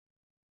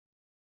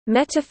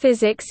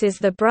Metaphysics is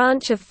the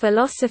branch of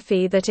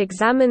philosophy that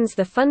examines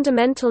the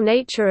fundamental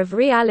nature of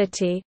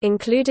reality,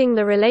 including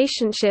the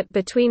relationship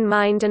between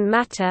mind and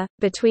matter,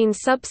 between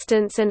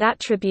substance and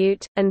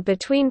attribute, and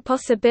between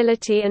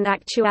possibility and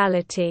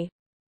actuality.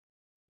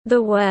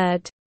 The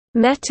word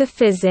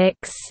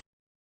metaphysics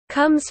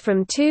comes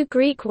from two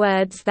Greek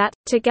words that,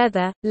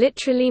 together,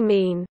 literally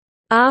mean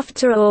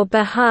after or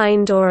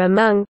behind or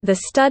among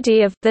the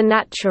study of the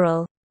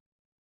natural.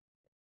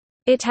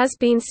 It has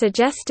been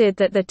suggested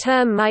that the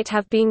term might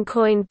have been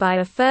coined by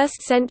a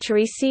 1st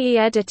century CE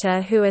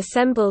editor who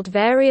assembled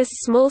various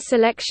small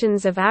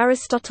selections of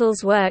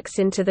Aristotle's works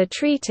into the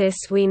treatise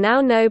we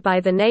now know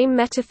by the name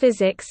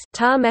Metaphysics,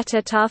 ta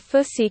meta ta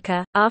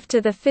physika,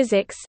 after the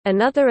physics.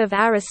 Another of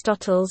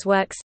Aristotle's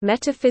works,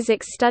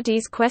 Metaphysics,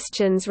 studies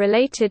questions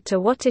related to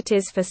what it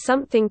is for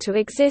something to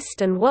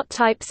exist and what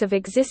types of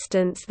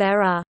existence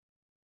there are.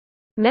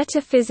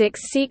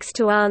 Metaphysics seeks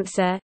to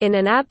answer, in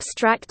an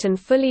abstract and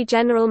fully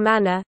general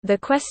manner, the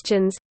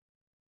questions: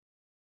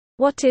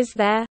 what is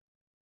there?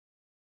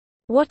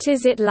 What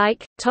is it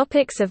like?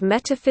 Topics of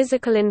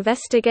metaphysical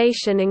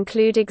investigation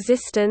include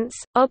existence,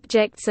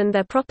 objects and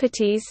their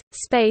properties,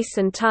 space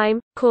and time,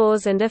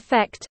 cause and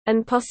effect,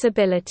 and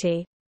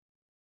possibility.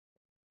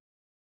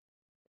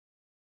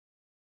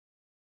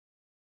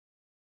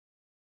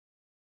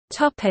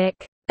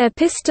 Topic: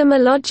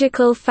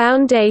 Epistemological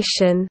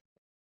foundation.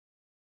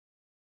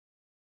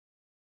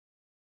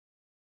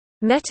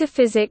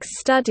 Metaphysics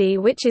study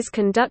which is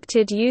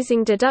conducted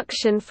using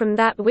deduction from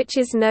that which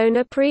is known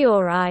a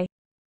priori.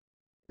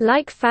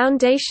 Like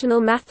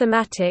foundational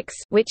mathematics,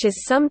 which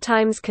is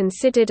sometimes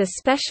considered a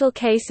special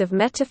case of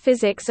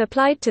metaphysics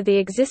applied to the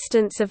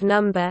existence of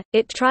number,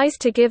 it tries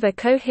to give a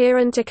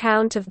coherent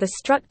account of the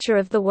structure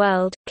of the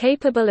world,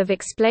 capable of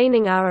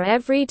explaining our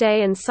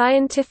everyday and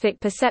scientific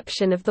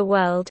perception of the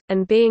world,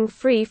 and being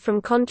free from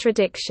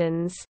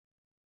contradictions.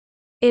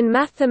 In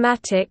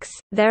mathematics,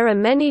 there are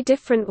many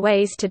different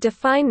ways to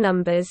define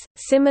numbers.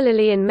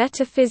 Similarly, in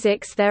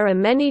metaphysics, there are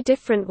many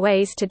different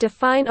ways to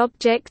define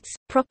objects,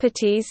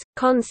 properties,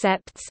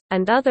 concepts,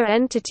 and other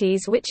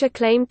entities which are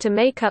claimed to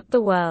make up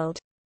the world.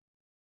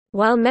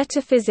 While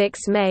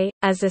metaphysics may,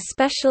 as a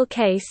special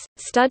case,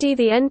 study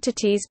the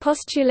entities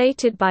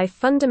postulated by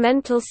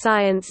fundamental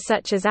science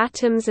such as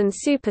atoms and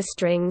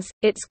superstrings,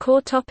 its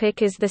core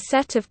topic is the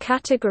set of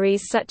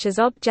categories such as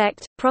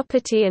object,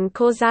 property and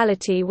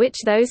causality which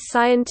those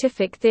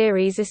scientific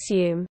theories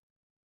assume.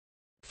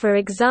 For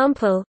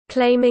example,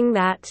 claiming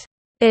that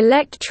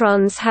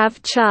electrons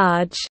have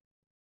charge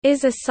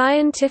is a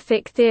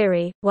scientific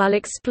theory, while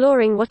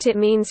exploring what it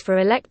means for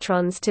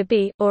electrons to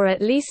be, or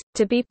at least,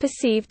 to be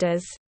perceived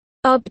as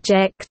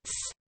objects,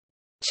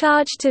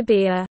 charge to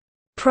be a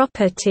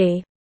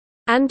property,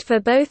 and for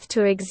both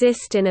to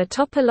exist in a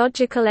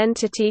topological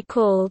entity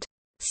called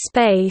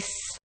space,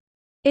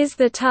 is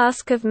the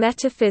task of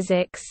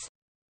metaphysics.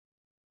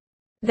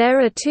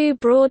 There are two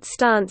broad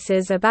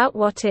stances about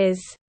what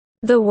is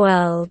the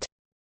world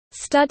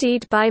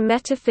studied by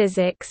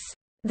metaphysics.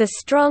 The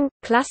strong,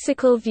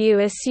 classical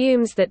view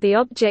assumes that the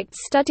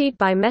objects studied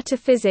by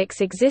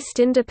metaphysics exist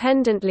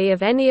independently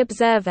of any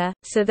observer,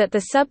 so that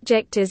the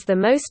subject is the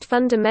most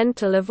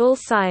fundamental of all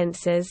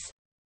sciences.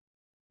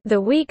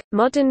 The weak,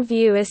 modern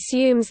view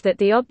assumes that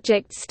the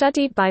objects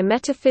studied by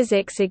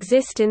metaphysics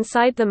exist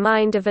inside the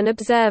mind of an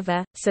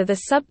observer, so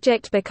the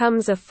subject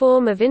becomes a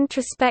form of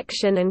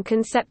introspection and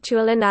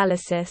conceptual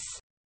analysis.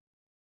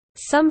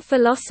 Some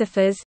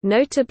philosophers,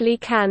 notably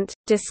Kant,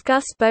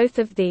 discuss both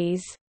of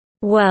these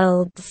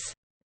worlds,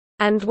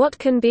 and what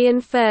can be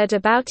inferred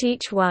about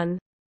each one.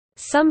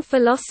 Some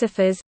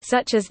philosophers,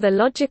 such as the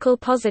logical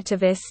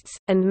positivists,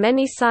 and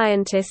many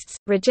scientists,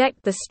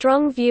 reject the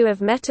strong view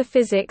of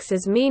metaphysics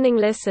as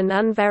meaningless and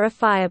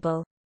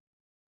unverifiable.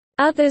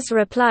 Others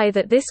reply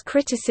that this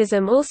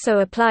criticism also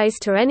applies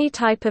to any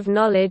type of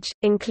knowledge,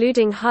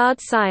 including hard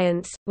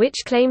science,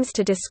 which claims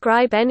to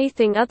describe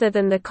anything other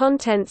than the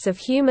contents of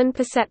human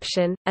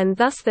perception, and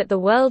thus that the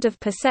world of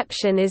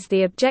perception is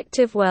the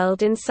objective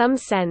world in some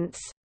sense.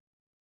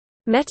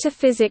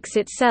 Metaphysics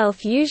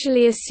itself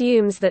usually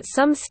assumes that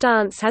some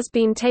stance has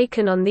been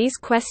taken on these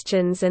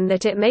questions and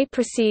that it may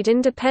proceed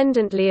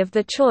independently of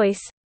the choice.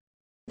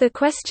 The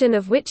question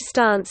of which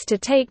stance to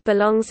take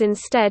belongs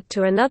instead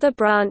to another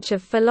branch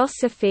of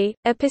philosophy,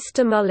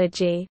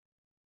 epistemology.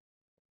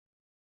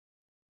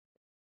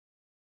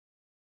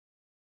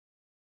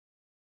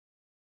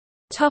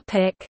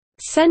 Topic: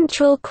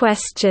 Central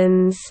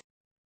questions.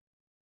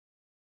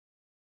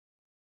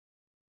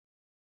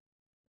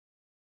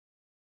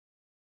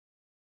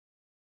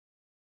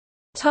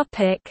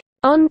 Topic: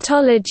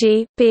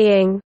 Ontology,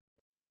 being.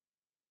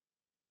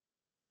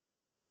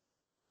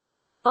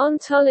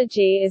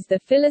 Ontology is the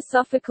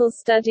philosophical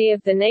study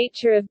of the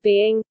nature of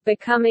being,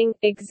 becoming,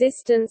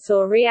 existence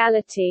or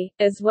reality,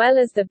 as well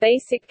as the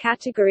basic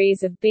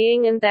categories of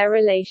being and their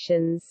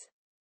relations.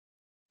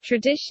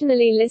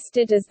 Traditionally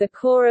listed as the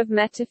core of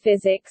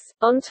metaphysics,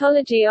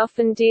 ontology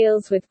often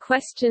deals with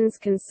questions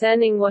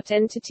concerning what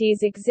entities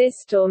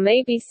exist or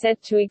may be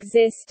said to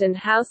exist and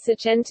how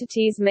such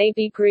entities may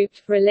be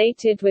grouped,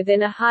 related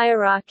within a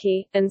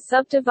hierarchy, and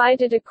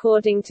subdivided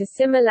according to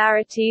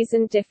similarities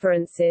and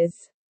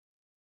differences.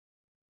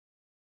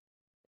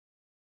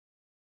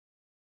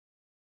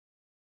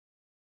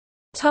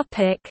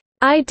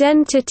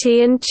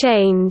 Identity and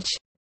change.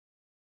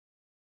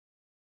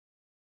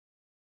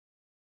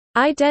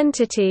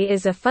 Identity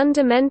is a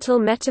fundamental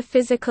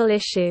metaphysical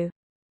issue.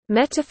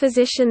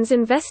 Metaphysicians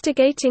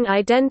investigating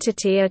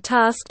identity are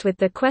tasked with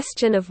the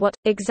question of what,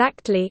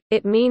 exactly,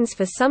 it means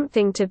for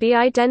something to be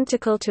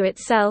identical to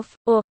itself,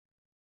 or,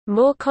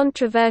 more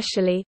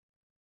controversially,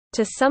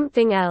 to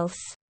something else.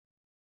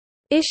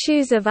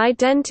 Issues of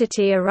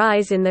identity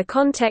arise in the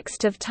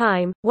context of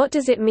time. What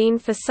does it mean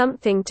for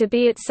something to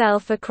be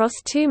itself across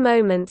two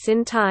moments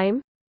in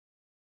time?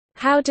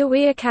 How do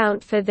we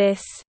account for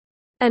this?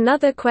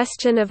 Another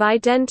question of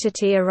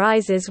identity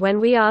arises when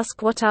we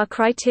ask what our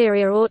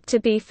criteria ought to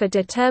be for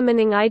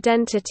determining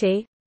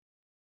identity.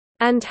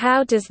 And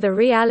how does the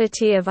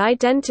reality of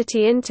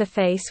identity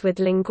interface with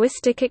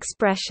linguistic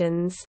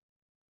expressions?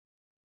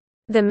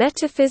 The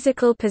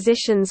metaphysical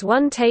positions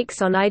one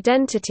takes on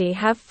identity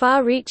have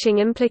far-reaching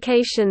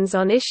implications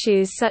on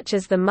issues such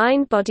as the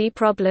mind-body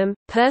problem,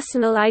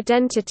 personal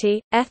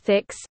identity,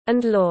 ethics,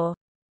 and law.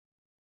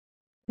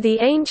 The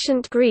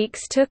ancient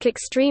Greeks took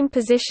extreme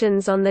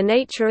positions on the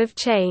nature of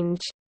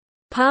change.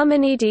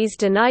 Parmenides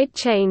denied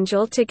change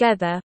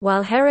altogether,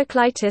 while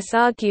Heraclitus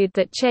argued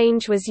that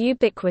change was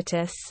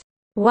ubiquitous.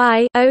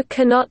 Why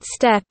cannot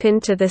step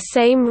into the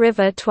same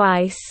river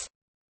twice?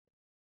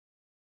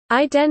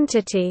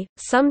 Identity,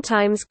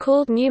 sometimes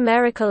called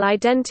numerical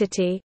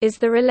identity, is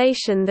the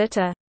relation that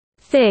a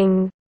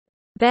thing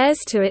bears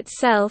to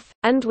itself,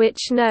 and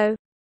which no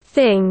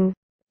thing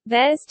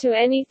bears to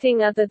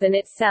anything other than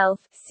itself,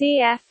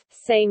 cf.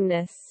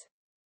 sameness.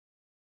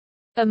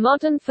 A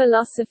modern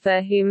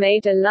philosopher who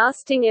made a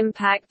lasting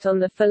impact on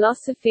the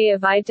philosophy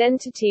of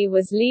identity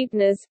was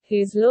Leibniz,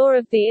 whose law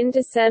of the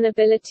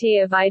indiscernibility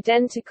of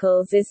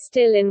identicals is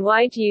still in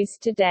wide use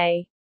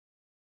today.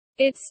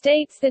 It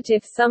states that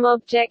if some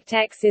object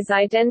X is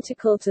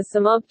identical to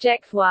some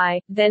object Y,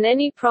 then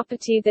any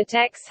property that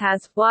X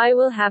has, Y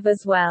will have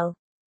as well.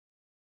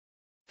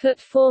 Put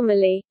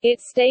formally, it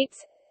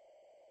states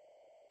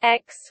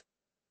X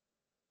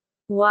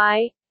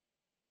Y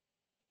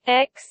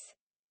X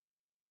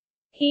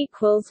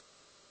equals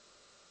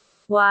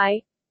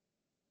Y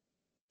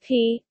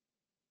P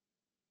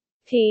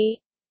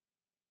P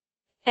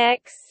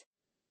X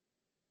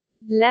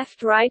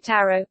left right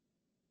arrow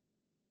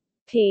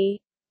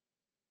P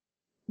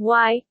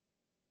Y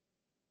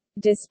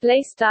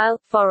display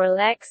style foral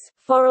X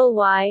foral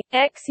Y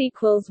X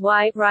equals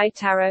Y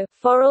right arrow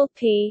foral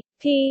P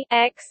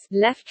X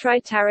left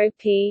right arrow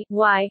P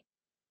Y.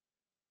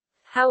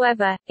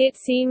 However, it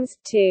seems,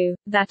 too,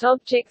 that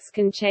objects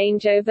can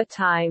change over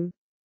time.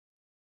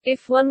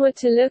 If one were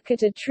to look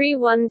at a tree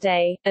one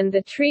day, and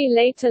the tree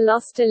later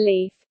lost a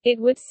leaf, it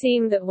would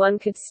seem that one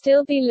could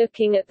still be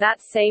looking at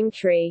that same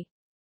tree.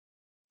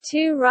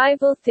 Two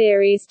rival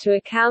theories to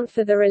account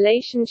for the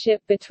relationship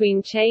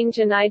between change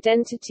and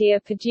identity are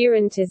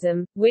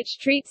perdurantism, which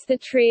treats the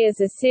tree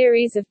as a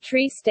series of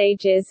tree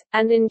stages,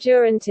 and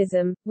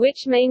endurantism,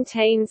 which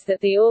maintains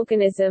that the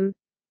organism,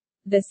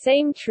 the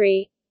same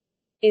tree,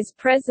 is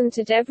present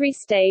at every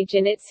stage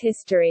in its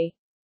history.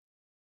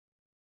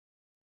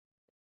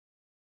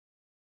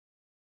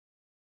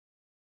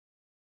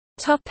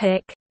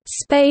 Topic: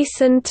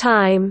 Space and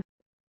time.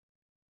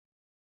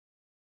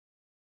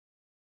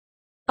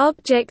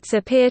 Objects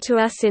appear to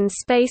us in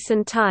space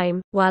and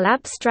time, while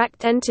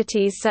abstract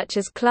entities such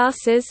as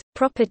classes,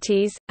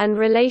 properties, and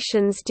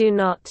relations do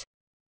not.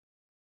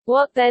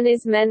 What then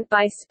is meant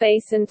by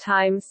space and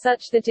time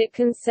such that it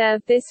can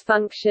serve this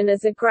function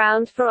as a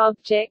ground for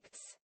objects?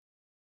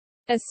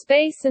 Are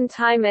space and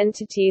time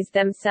entities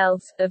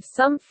themselves, of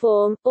some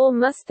form, or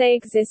must they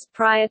exist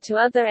prior to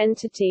other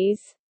entities?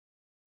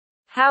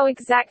 How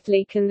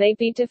exactly can they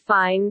be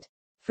defined?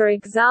 For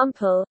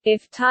example,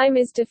 if time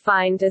is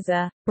defined as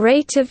a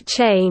rate of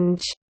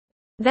change,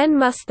 then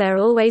must there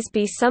always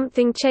be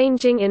something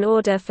changing in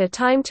order for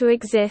time to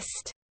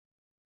exist?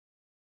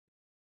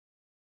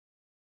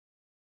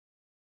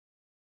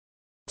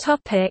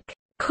 Topic: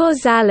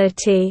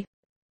 Causality.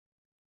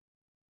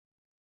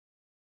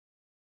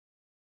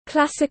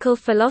 Classical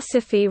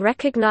philosophy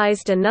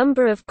recognized a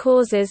number of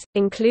causes,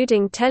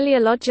 including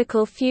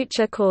teleological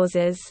future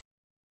causes.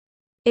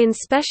 In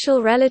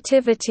special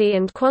relativity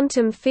and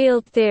quantum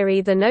field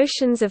theory, the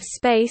notions of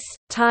space,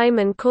 time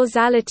and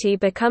causality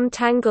become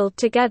tangled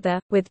together,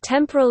 with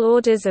temporal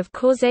orders of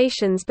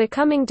causations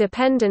becoming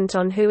dependent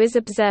on who is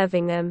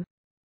observing them.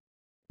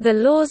 The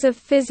laws of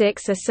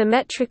physics are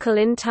symmetrical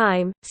in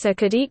time, so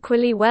could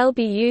equally well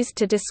be used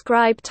to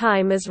describe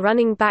time as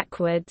running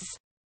backwards.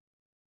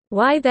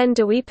 Why then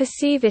do we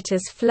perceive it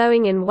as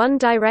flowing in one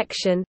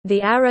direction,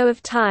 the arrow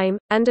of time,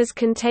 and as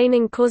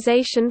containing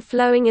causation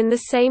flowing in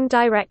the same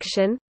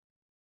direction?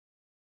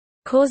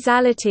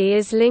 Causality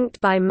is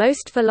linked by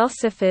most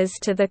philosophers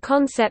to the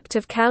concept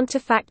of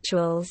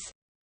counterfactuals.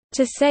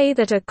 To say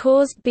that A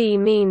caused B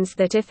means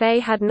that if A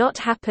had not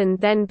happened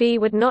then B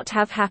would not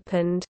have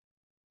happened.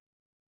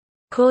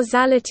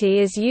 Causality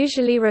is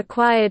usually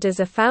required as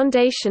a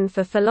foundation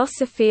for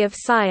philosophy of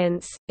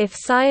science, if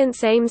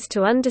science aims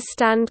to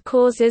understand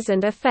causes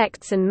and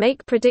effects and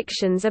make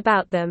predictions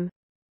about them.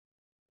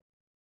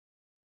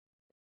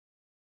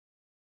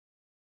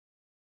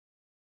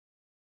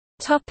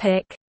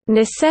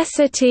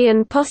 Necessity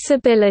and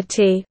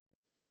possibility.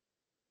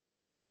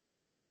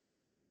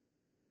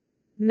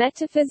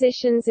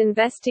 Metaphysicians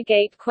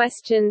investigate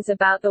questions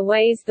about the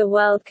ways the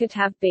world could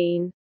have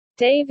been.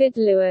 David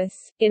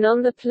Lewis, in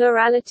On the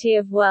Plurality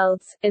of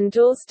Worlds,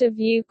 endorsed a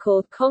view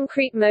called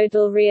concrete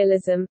modal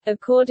realism,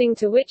 according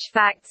to which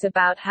facts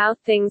about how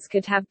things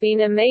could have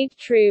been are made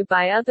true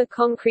by other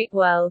concrete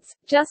worlds,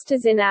 just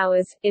as in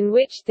ours, in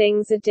which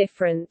things are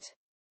different.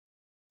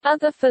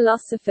 Other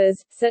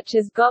philosophers, such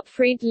as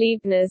Gottfried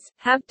Leibniz,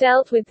 have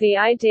dealt with the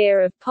idea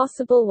of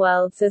possible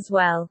worlds as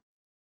well.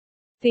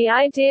 The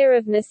idea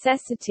of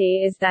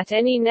necessity is that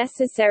any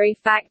necessary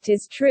fact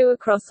is true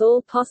across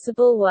all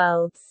possible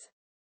worlds.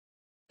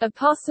 A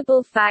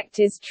possible fact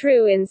is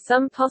true in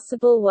some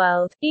possible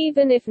world,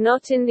 even if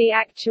not in the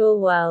actual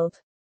world.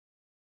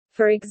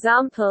 For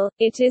example,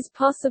 it is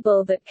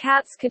possible that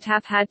cats could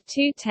have had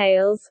two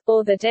tails,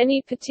 or that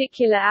any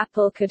particular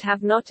apple could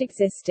have not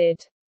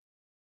existed.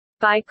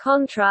 By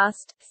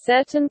contrast,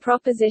 certain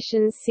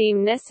propositions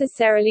seem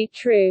necessarily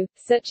true,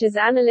 such as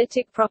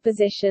analytic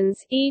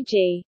propositions,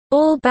 e.g.,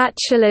 all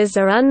bachelors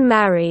are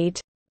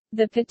unmarried.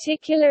 The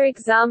particular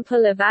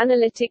example of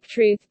analytic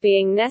truth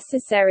being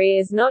necessary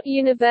is not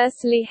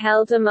universally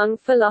held among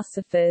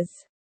philosophers.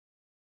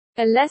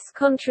 A less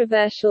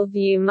controversial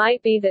view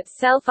might be that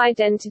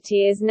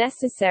self-identity is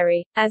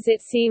necessary, as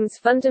it seems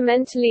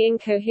fundamentally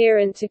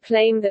incoherent to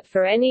claim that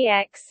for any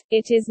X,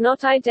 it is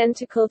not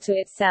identical to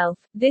itself.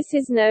 This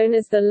is known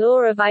as the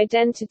law of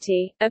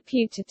identity, a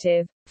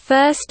putative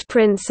first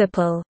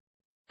principle.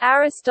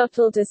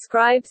 Aristotle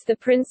describes the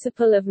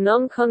principle of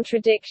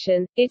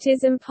non-contradiction. It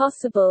is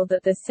impossible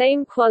that the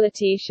same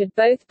quality should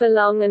both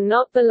belong and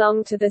not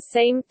belong to the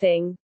same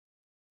thing.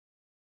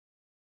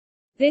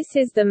 This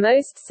is the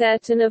most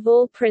certain of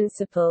all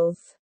principles.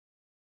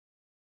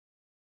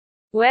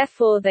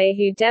 Wherefore they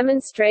who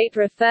demonstrate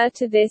refer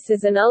to this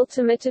as an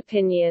ultimate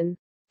opinion.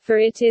 For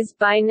it is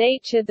by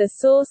nature the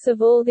source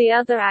of all the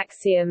other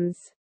axioms.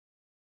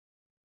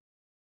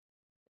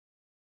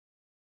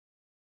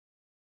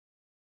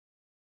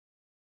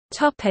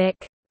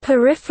 Topic: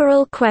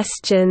 Peripheral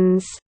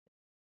questions.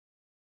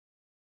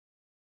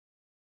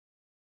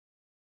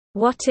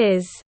 What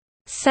is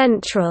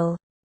central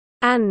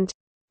and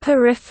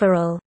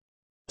peripheral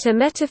to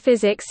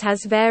metaphysics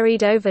has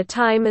varied over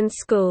time and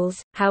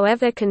schools,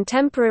 however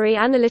contemporary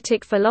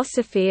analytic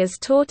philosophy as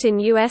taught in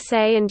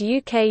USA and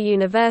UK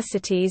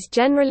universities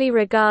generally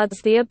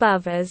regards the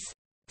above as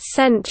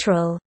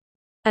central,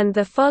 and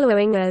the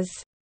following as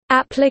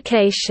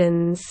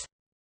applications,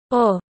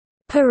 or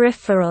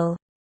peripheral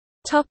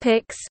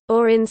topics,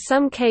 or in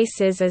some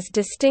cases as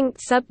distinct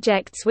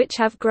subjects which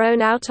have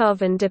grown out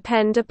of and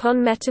depend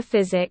upon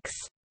metaphysics.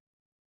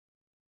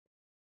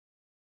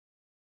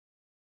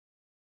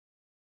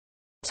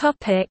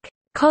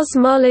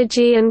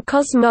 Cosmology and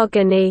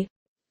cosmogony.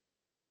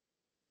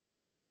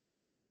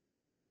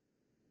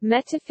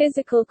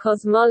 Metaphysical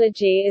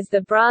cosmology is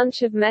the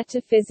branch of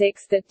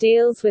metaphysics that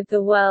deals with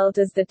the world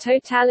as the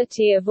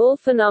totality of all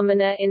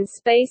phenomena in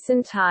space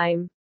and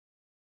time.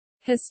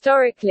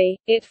 Historically,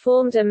 it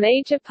formed a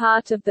major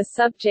part of the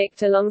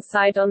subject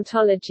alongside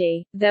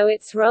ontology, though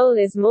its role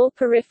is more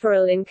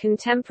peripheral in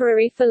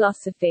contemporary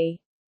philosophy.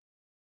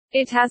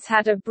 It has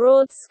had a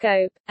broad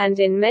scope, and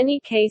in many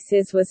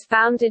cases was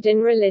founded in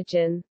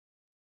religion.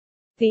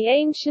 The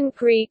ancient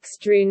Greeks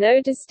drew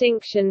no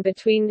distinction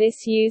between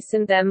this use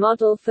and their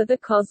model for the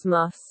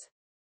cosmos.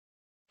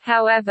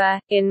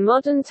 However, in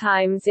modern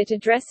times it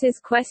addresses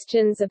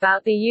questions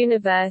about the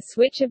universe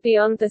which are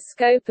beyond the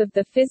scope of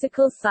the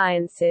physical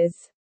sciences.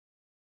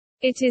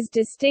 It is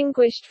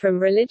distinguished from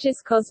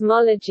religious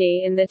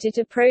cosmology in that it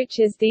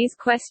approaches these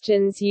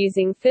questions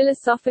using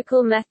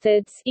philosophical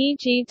methods,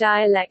 e.g.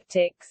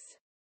 dialectics.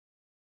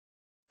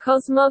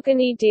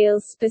 Cosmogony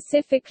deals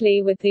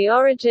specifically with the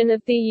origin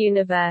of the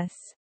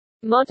universe.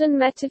 Modern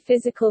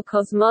metaphysical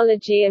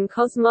cosmology and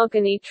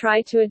cosmogony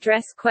try to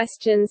address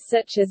questions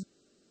such as: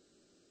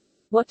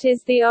 what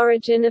is the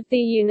origin of the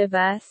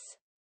universe?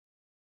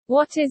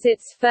 What is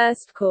its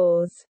first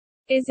cause?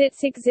 Is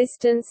its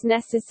existence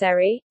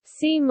necessary?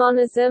 See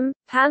monism,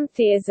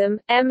 pantheism,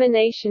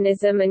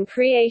 emanationism and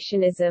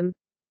creationism.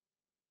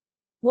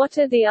 What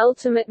are the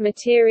ultimate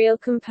material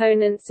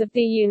components of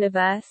the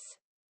universe?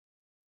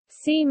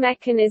 See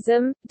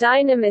mechanism,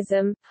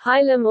 dynamism,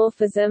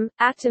 hylomorphism,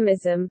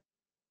 atomism.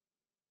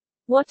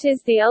 What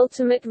is the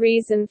ultimate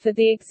reason for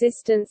the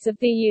existence of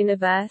the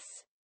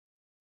universe?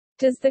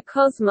 Does the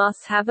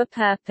cosmos have a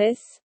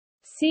purpose?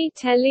 See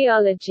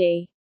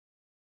teleology.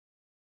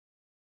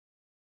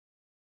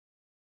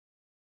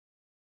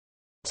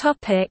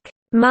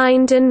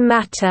 Mind and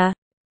matter.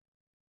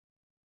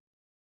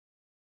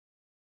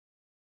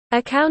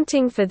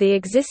 Accounting for the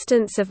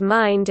existence of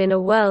mind in a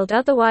world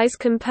otherwise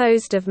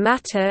composed of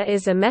matter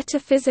is a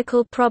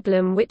metaphysical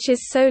problem which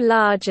is so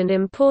large and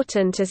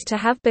important as to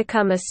have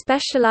become a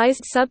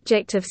specialized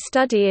subject of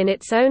study in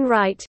its own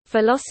right,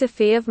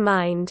 philosophy of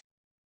mind.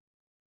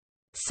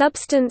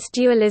 Substance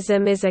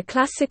dualism is a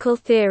classical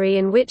theory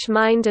in which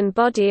mind and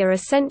body are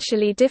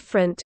essentially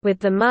different, with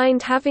the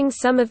mind having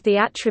some of the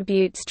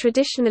attributes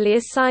traditionally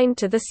assigned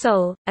to the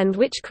soul, and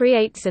which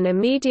creates an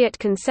immediate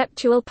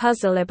conceptual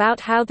puzzle about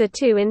how the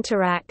two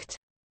interact.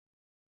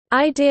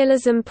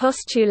 Idealism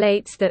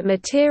postulates that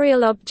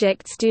material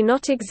objects do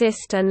not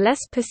exist unless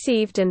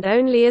perceived and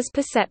only as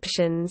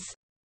perceptions.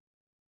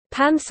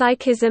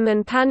 Panpsychism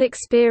and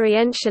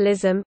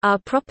panexperientialism are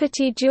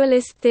property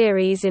dualist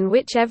theories in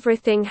which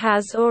everything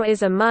has or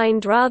is a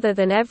mind rather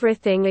than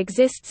everything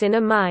exists in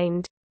a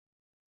mind.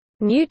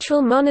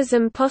 Neutral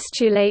monism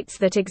postulates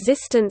that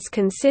existence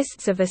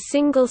consists of a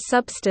single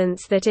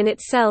substance that in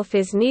itself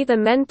is neither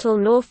mental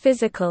nor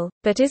physical,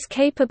 but is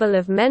capable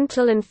of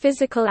mental and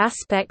physical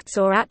aspects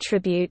or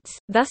attributes,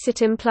 thus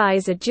it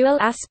implies a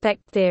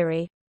dual-aspect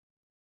theory.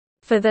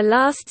 For the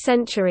last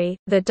century,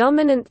 the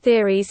dominant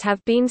theories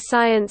have been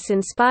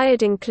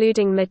science-inspired,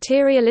 including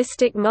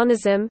materialistic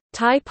monism,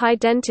 type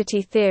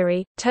identity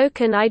theory,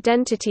 token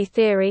identity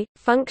theory,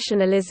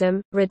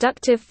 functionalism,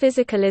 reductive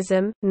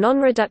physicalism,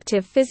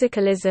 non-reductive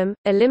physicalism,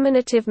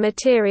 eliminative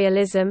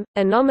materialism,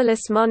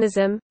 anomalous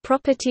monism,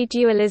 property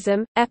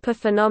dualism,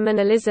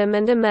 epiphenomenalism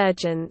and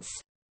emergence.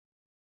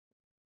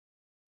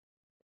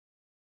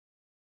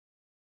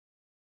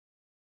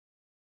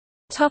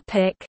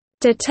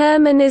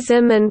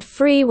 Determinism and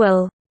free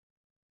will.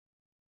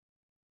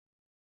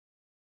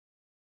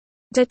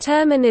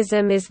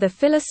 Determinism is the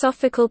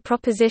philosophical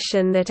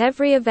proposition that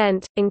every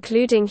event,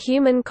 including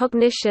human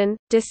cognition,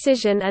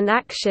 decision and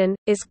action,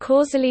 is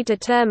causally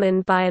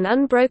determined by an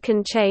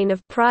unbroken chain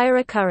of prior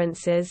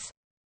occurrences.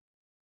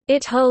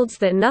 It holds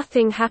that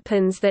nothing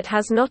happens that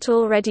has not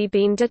already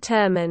been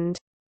determined.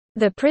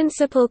 The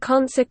principal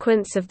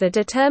consequence of the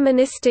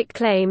deterministic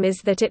claim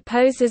is that it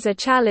poses a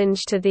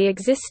challenge to the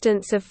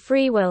existence of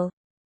free will.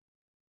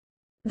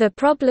 The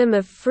problem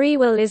of free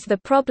will is the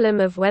problem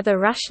of whether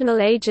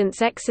rational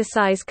agents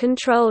exercise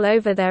control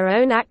over their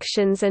own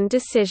actions and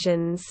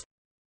decisions.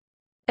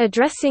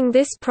 Addressing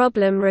this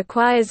problem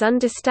requires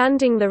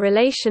understanding the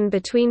relation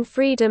between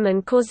freedom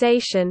and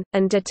causation,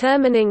 and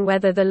determining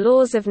whether the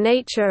laws of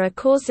nature are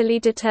causally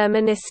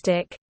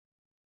deterministic.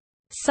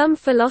 Some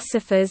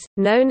philosophers,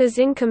 known as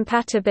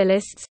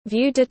incompatibilists,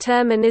 view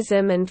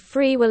determinism and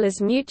free will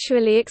as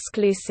mutually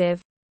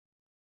exclusive.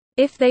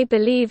 If they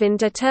believe in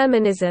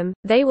determinism,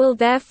 they will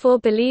therefore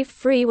believe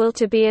free will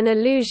to be an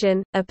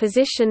illusion, a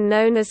position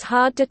known as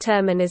hard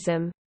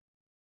determinism.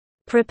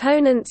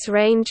 Proponents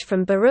range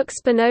from Baruch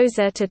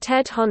Spinoza to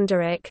Ted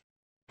Honderich.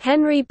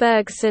 Henry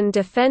Bergson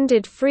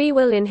defended free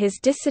will in his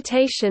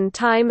dissertation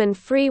Time and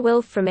Free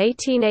Will from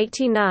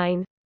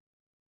 1889.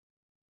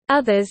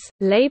 Others,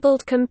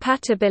 labeled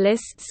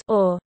compatibilists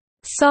or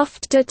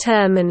soft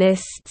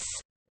determinists,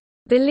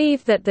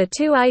 believe that the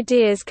two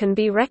ideas can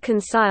be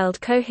reconciled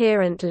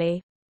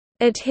coherently.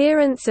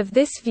 Adherents of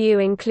this view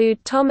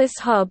include Thomas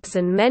Hobbes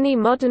and many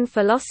modern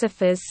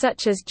philosophers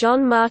such as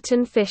John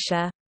Martin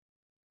Fisher.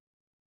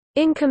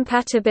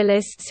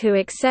 Incompatibilists who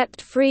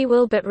accept free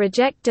will but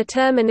reject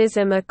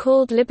determinism are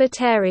called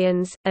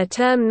libertarians, a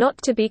term not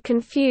to be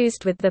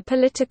confused with the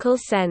political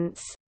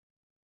sense.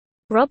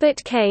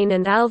 Robert Kane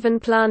and Alvin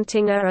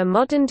Plantinga are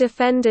modern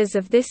defenders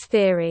of this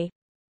theory.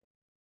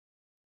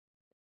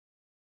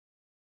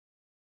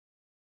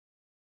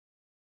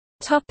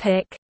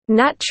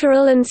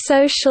 Natural and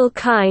social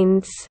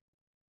kinds.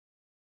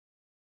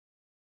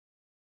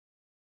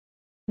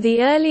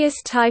 The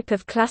earliest type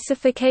of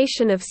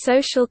classification of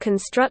social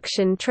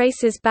construction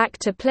traces back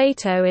to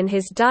Plato in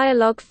his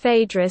dialogue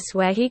Phaedrus,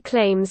 where he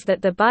claims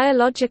that the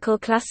biological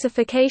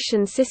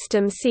classification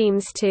system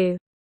seems to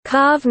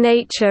carve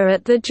nature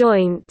at the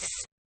joints.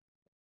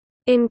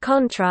 In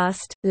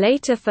contrast,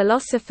 later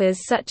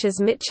philosophers such as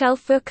Michel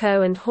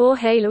Foucault and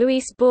Jorge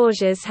Luis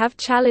Borges have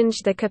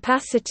challenged the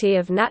capacity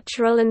of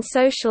natural and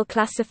social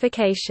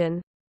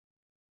classification.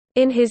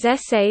 In his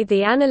essay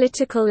The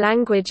Analytical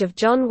Language of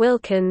John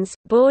Wilkins,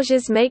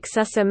 Borges makes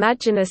us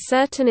imagine a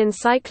certain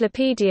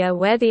encyclopedia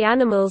where the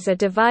animals are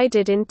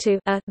divided into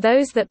a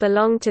those that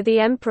belong to the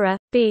emperor,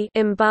 b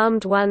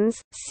embalmed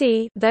ones,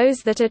 c those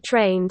that are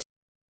trained,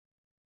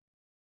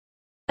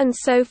 and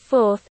so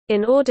forth,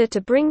 in order to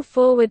bring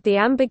forward the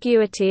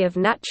ambiguity of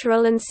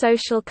natural and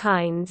social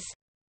kinds.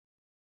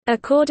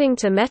 According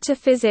to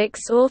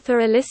metaphysics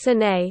author Elissa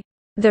Ney,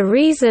 "The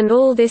reason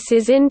all this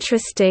is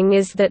interesting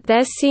is that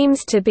there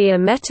seems to be a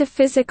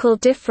metaphysical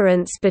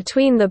difference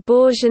between the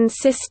Borgian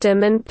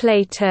system and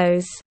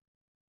Plato's.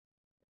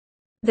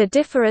 The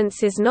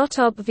difference is not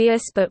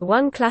obvious, but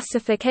one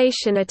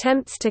classification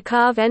attempts to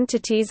carve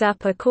entities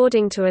up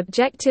according to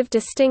objective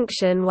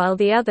distinction while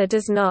the other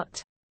does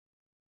not.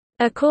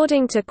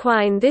 According to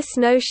Quine, this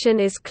notion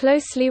is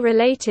closely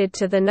related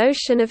to the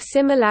notion of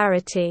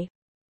similarity.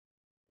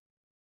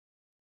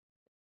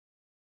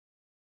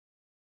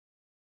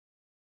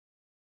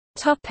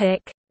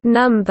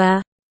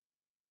 Number.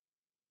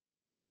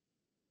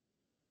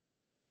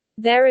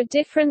 There are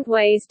different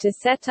ways to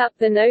set up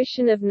the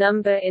notion of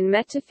number in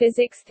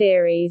metaphysics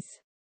theories.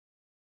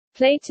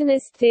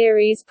 Platonist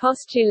theories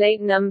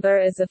postulate number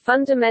as a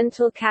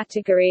fundamental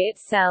category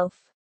itself.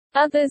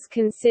 Others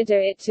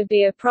consider it to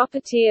be a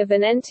property of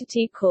an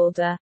entity called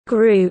a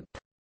group,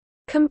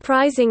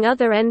 comprising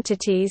other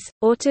entities,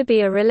 or to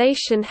be a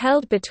relation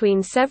held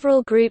between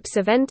several groups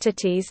of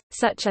entities,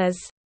 such as,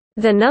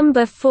 "The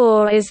number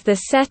 4 is the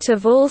set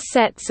of all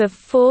sets of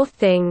 4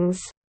 things."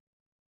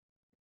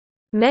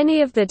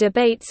 Many of the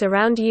debates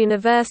around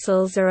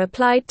universals are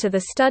applied to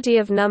the study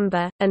of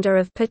number, and are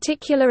of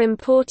particular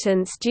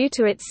importance due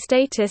to its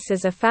status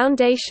as a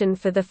foundation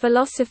for the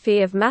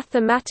philosophy of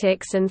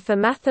mathematics and for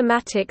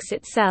mathematics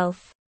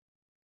itself.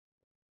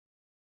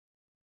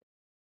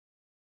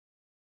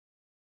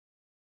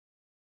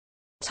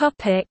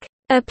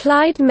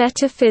 Applied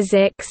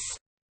metaphysics.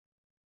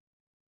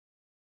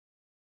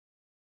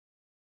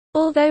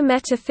 Although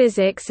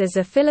metaphysics as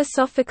a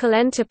philosophical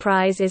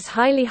enterprise is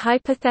highly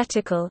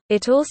hypothetical,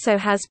 it also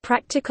has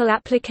practical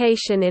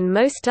application in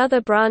most other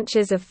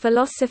branches of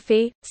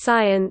philosophy,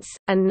 science,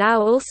 and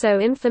now also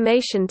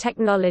information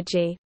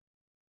technology.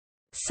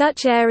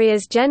 Such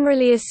areas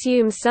generally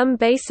assume some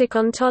basic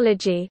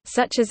ontology,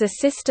 such as a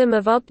system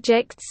of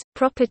objects,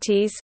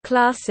 properties,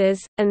 classes,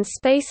 and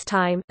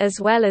spacetime, as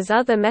well as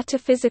other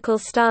metaphysical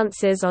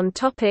stances on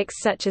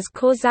topics such as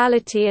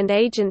causality and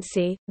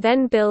agency,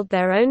 then build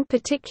their own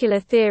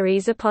particular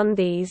theories upon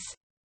these.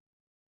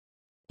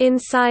 In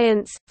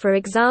science, for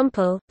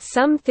example,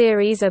 some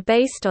theories are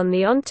based on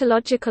the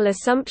ontological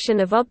assumption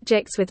of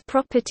objects with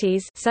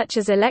properties such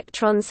as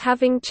electrons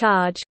having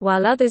charge,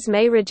 while others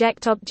may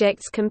reject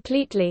objects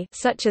completely,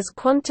 such as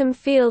quantum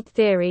field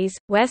theories,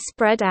 where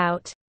spread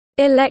out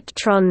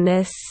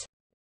electronness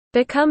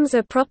becomes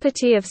a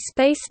property of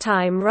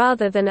spacetime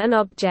rather than an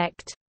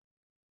object.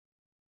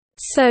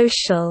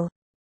 Social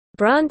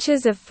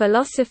branches of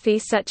philosophy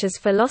such as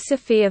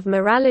philosophy of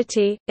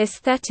morality,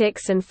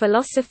 aesthetics and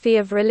philosophy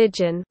of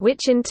religion,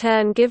 which in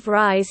turn give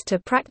rise to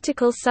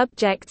practical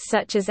subjects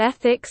such as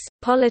ethics,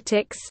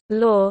 politics,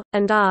 law,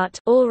 and art,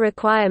 all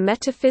require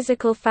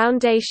metaphysical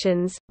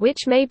foundations, which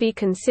may be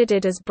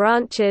considered as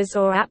branches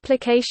or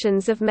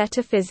applications of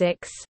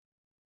metaphysics.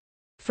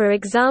 For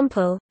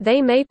example,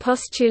 they may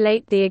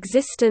postulate the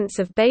existence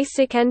of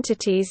basic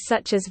entities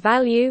such as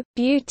value,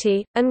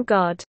 beauty, and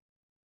God.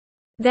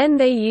 Then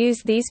they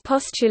use these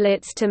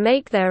postulates to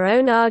make their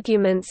own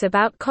arguments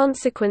about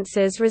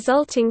consequences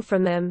resulting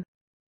from them.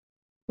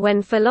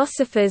 When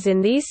philosophers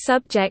in these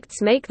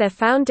subjects make their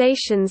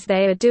foundations,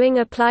 they are doing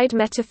applied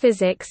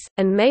metaphysics,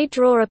 and may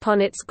draw upon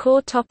its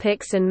core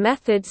topics and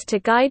methods to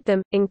guide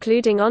them,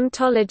 including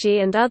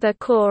ontology and other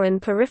core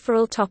and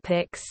peripheral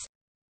topics.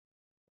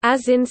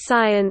 As in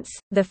science,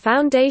 the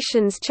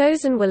foundations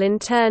chosen will in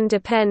turn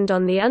depend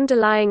on the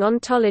underlying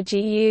ontology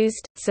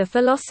used, so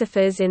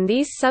philosophers in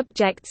these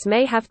subjects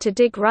may have to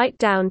dig right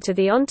down to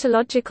the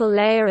ontological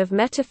layer of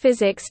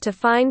metaphysics to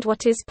find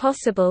what is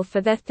possible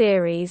for their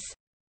theories.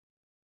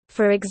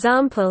 For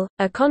example,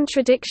 a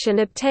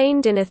contradiction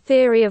obtained in a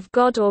theory of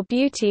God or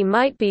beauty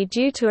might be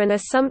due to an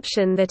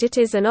assumption that it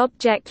is an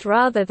object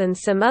rather than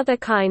some other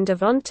kind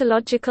of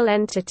ontological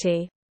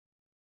entity.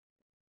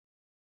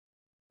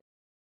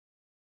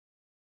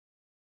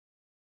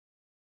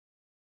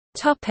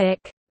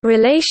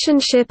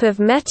 Relationship of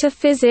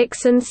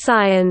metaphysics and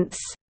science.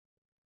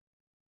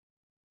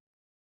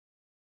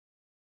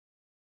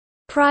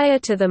 Prior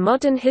to the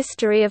modern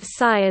history of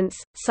science,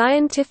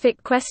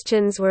 scientific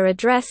questions were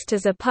addressed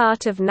as a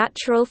part of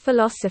natural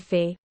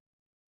philosophy.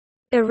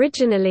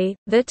 Originally,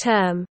 the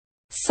term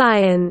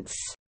science,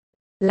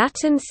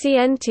 Latin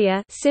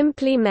scientia,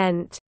 simply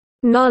meant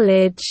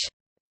knowledge.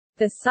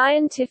 The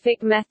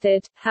scientific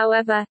method,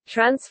 however,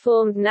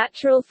 transformed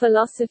natural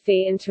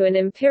philosophy into an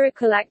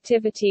empirical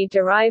activity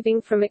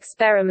deriving from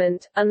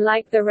experiment,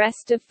 unlike the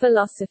rest of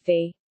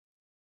philosophy.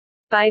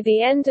 By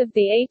the end of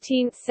the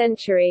 18th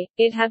century,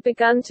 it had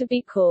begun to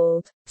be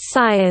called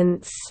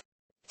science,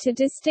 to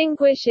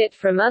distinguish it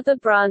from other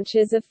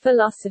branches of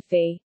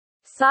philosophy.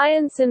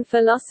 Science and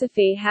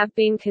philosophy have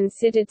been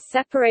considered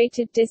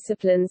separated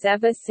disciplines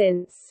ever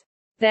since.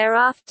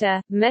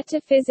 Thereafter,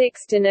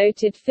 metaphysics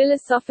denoted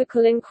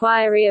philosophical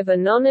inquiry of a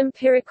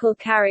non-empirical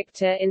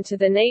character into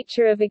the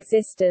nature of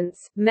existence.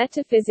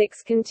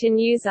 Metaphysics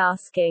continues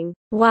asking,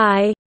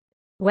 why,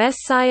 where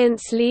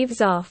science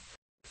leaves off.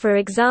 For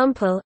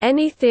example,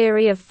 any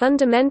theory of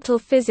fundamental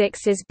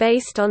physics is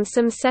based on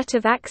some set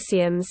of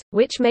axioms,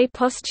 which may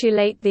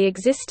postulate the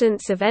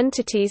existence of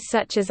entities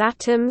such as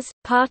atoms,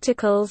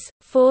 particles,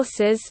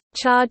 forces,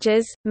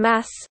 charges,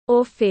 mass,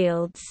 or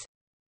fields.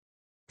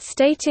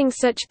 Stating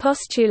such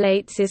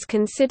postulates is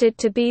considered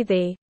to be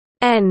the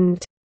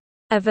end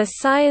of a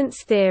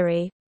science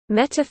theory.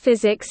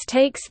 Metaphysics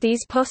takes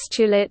these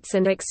postulates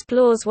and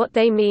explores what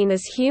they mean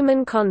as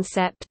human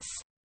concepts.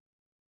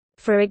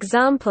 For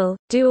example,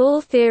 do all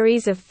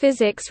theories of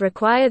physics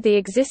require the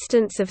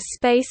existence of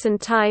space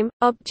and time,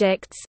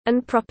 objects,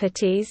 and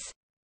properties?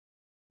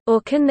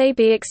 Or can they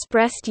be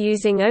expressed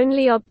using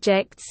only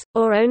objects,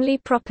 or only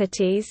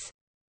properties?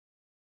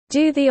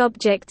 Do the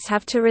objects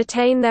have to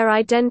retain their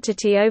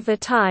identity over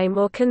time,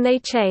 or can they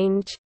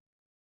change?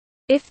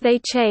 If they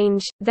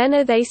change, then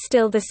are they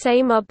still the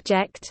same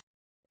object?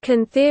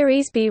 Can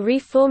theories be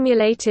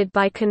reformulated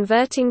by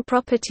converting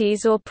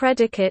properties or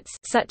predicates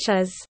such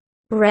as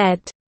red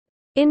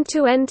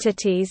into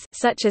entities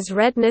such as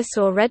redness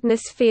or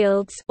redness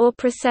fields or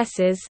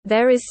processes?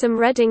 There is some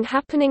reading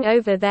happening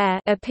over there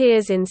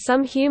appears in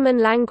some human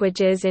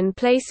languages in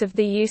place of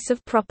the use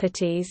of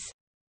properties.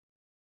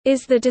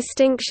 Is the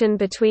distinction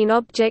between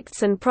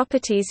objects and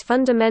properties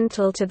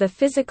fundamental to the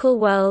physical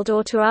world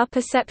or to our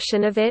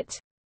perception of it?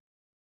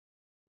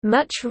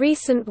 Much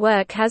recent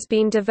work has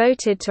been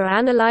devoted to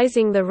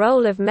analyzing the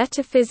role of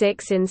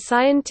metaphysics in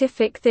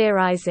scientific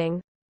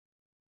theorizing.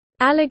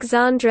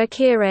 Alexandre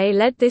Quéré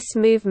led this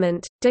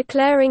movement,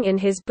 declaring in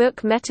his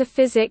book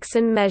Metaphysics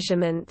and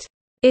Measurement,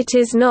 "It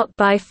is not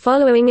by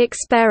following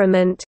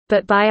experiment,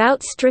 but by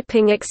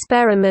outstripping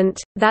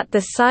experiment, that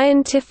the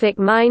scientific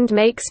mind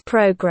makes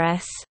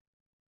progress."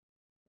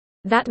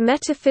 That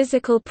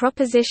metaphysical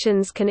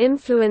propositions can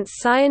influence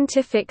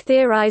scientific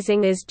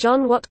theorizing is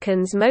John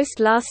Watkins' most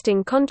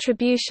lasting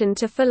contribution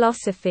to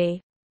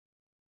philosophy.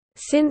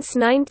 Since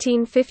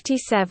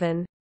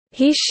 1957,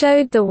 he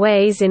showed the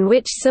ways in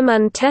which some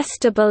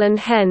untestable and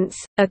hence,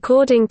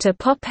 according to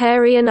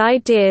Popperian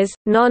ideas,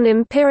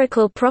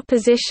 non-empirical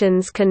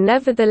propositions can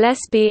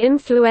nevertheless be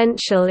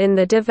influential in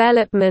the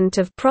development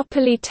of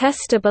properly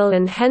testable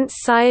and hence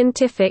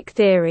scientific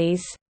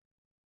theories.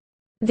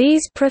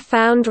 These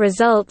profound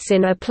results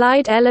in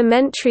applied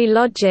elementary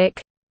logic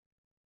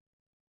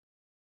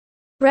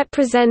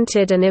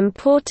represented an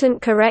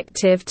important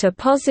corrective to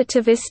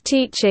positivist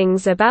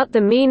teachings about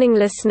the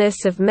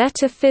meaninglessness of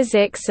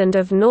metaphysics and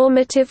of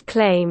normative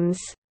claims.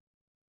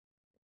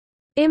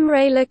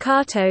 Imre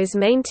Lakatos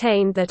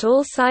maintained that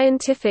all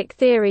scientific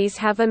theories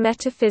have a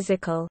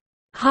metaphysical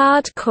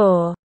hard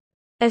core,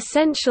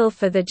 essential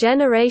for the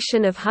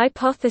generation of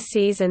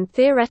hypotheses and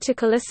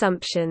theoretical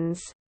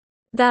assumptions.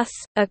 Thus,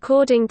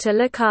 according to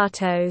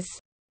Lakatos,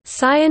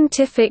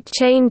 scientific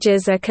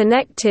changes are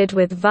connected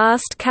with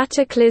vast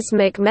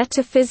cataclysmic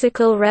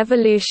metaphysical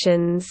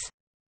revolutions.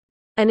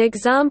 An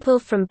example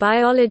from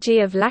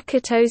Biology of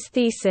Lakatos'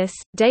 thesis,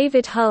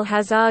 David Hull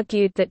has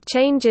argued that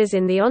changes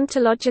in the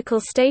ontological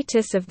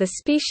status of the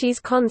species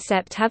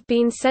concept have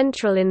been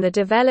central in the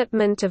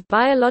development of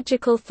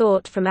biological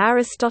thought from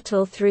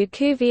Aristotle through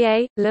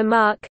Cuvier,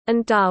 Lamarck,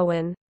 and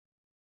Darwin.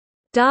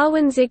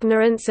 Darwin's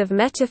ignorance of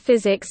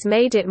metaphysics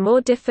made it more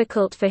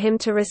difficult for him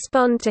to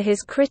respond to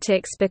his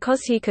critics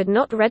because he could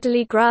not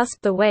readily grasp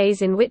the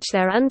ways in which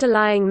their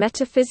underlying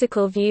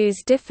metaphysical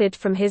views differed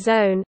from his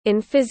own.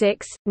 In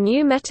physics,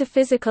 new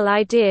metaphysical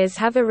ideas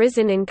have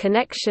arisen in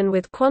connection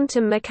with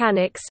quantum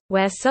mechanics,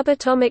 where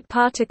subatomic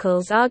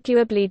particles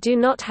arguably do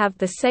not have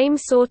the same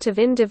sort of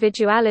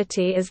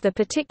individuality as the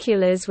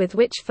particulars with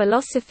which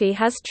philosophy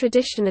has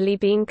traditionally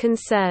been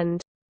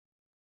concerned.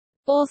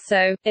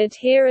 Also,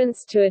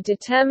 adherence to a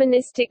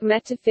deterministic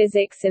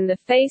metaphysics in the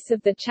face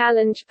of the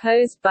challenge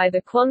posed by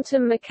the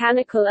quantum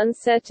mechanical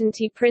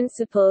uncertainty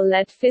principle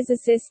led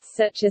physicists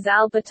such as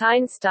Albert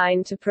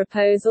Einstein to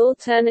propose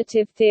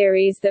alternative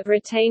theories that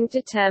retained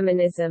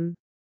determinism.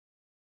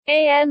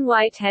 A.N.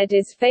 Whitehead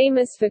is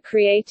famous for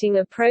creating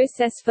a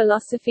process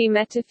philosophy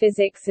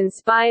metaphysics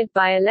inspired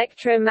by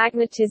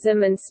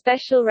electromagnetism and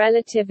special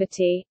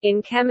relativity.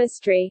 In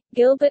chemistry,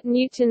 Gilbert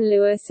Newton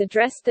Lewis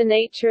addressed the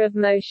nature of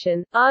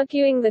motion,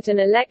 arguing that an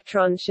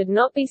electron should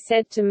not be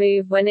said to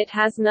move when it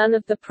has none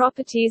of the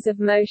properties of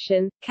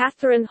motion.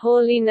 Catherine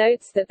Hawley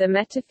notes that the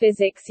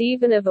metaphysics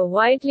even of a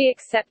widely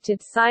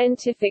accepted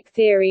scientific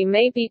theory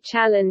may be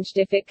challenged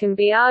if it can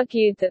be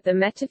argued that the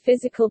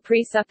metaphysical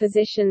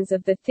presuppositions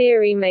of the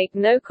theory make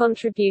no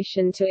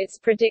contribution to its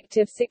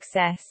predictive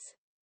success.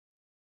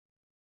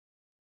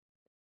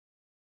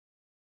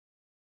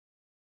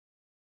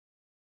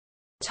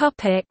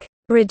 Topic: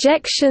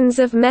 Rejections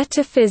of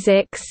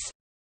metaphysics.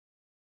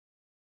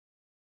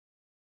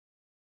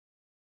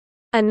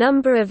 A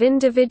number of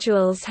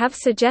individuals have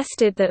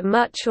suggested that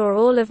much or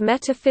all of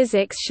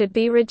metaphysics should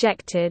be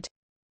rejected.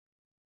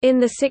 In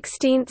the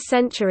 16th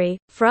century,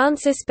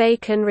 Francis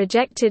Bacon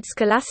rejected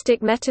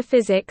scholastic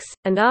metaphysics,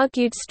 and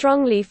argued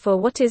strongly for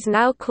what is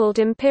now called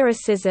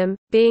empiricism,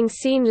 being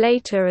seen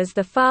later as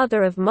the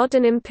father of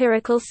modern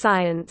empirical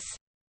science.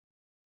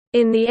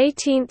 In the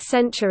 18th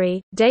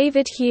century,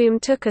 David Hume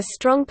took a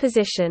strong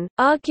position,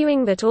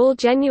 arguing that all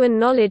genuine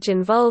knowledge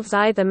involves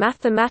either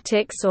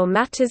mathematics or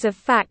matters of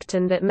fact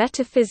and that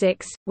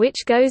metaphysics,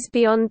 which goes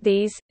beyond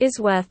these, is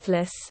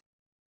worthless.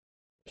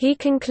 He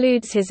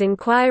concludes his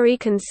inquiry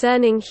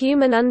concerning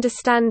human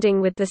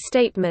understanding with the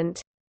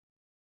statement,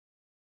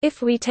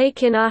 If we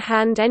take in our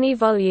hand any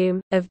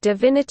volume, of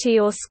divinity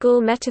or school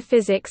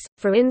metaphysics,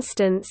 for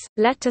instance,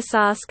 let us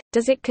ask,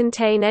 does it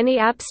contain any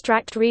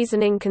abstract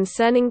reasoning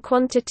concerning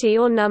quantity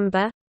or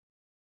number?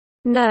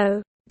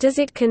 No. Does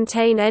it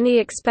contain any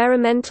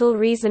experimental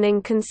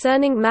reasoning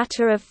concerning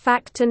matter of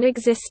fact and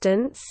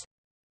existence?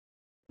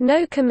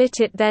 No. Commit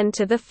it then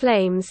to the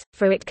flames,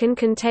 for it can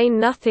contain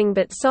nothing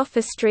but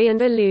sophistry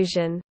and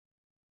illusion.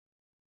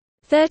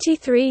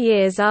 33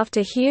 years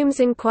after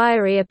Hume's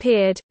inquiry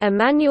appeared,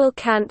 Immanuel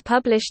Kant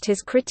published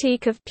his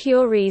Critique of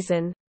Pure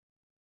Reason.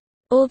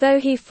 Although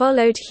he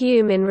followed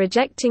Hume in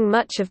rejecting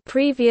much of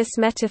previous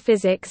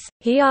metaphysics,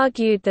 he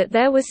argued that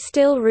there was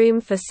still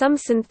room for some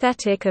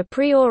synthetic a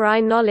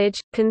priori knowledge,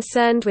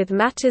 concerned with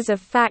matters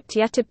of fact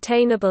yet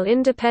obtainable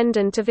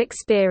independent of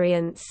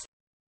experience.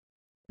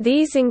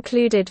 These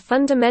included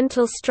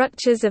fundamental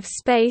structures of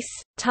space,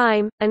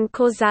 time, and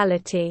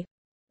causality.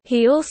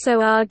 He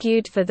also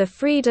argued for the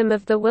freedom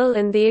of the will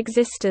and the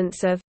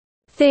existence of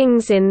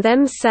things in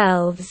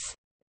themselves,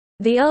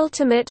 the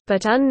ultimate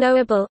but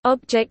unknowable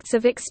objects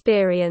of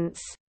experience.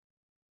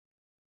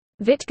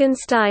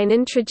 Wittgenstein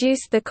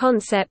introduced the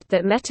concept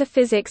that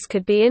metaphysics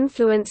could be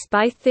influenced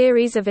by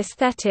theories of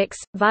aesthetics,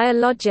 via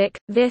logic,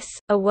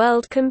 a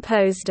world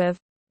composed of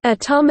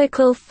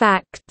atomical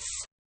facts.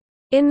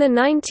 In the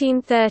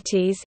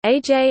 1930s,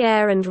 A. J.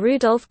 Ayer and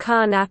Rudolf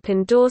Carnap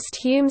endorsed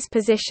Hume's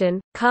position.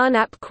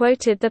 Carnap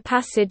quoted the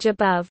passage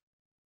above.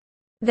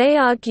 They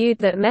argued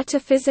that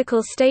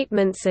metaphysical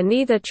statements are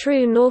neither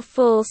true nor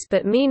false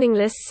but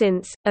meaningless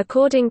since,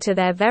 according to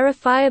their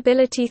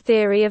verifiability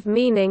theory of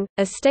meaning,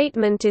 a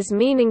statement is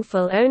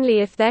meaningful only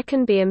if there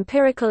can be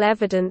empirical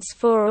evidence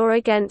for or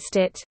against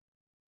it.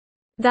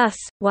 Thus,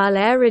 while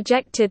Ayer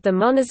rejected the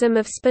monism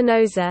of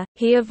Spinoza,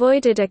 he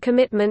avoided a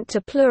commitment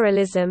to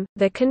pluralism,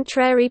 the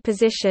contrary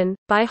position,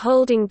 by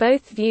holding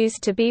both views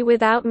to be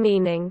without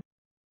meaning.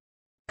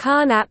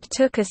 Carnap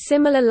took a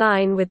similar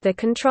line with the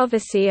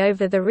controversy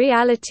over the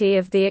reality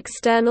of the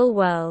external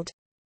world.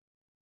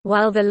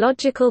 While the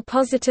logical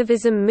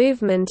positivism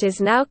movement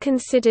is now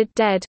considered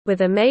dead,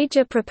 with a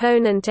major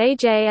proponent A.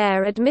 J.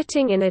 Ayer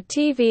admitting in a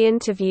TV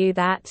interview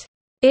that,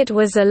 "It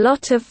was a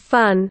lot of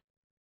fun,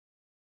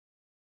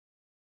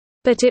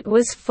 but it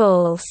was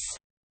false."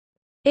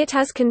 It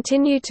has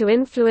continued to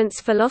influence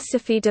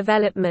philosophy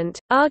development,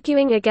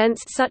 arguing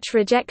against such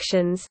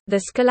rejections. The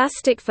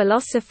scholastic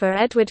philosopher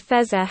Edward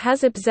Feser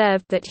has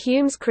observed that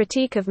Hume's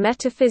critique of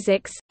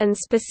metaphysics, and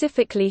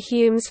specifically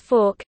Hume's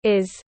fork,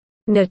 is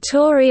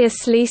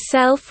notoriously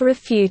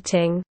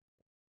self-refuting.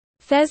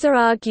 Feser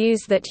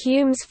argues that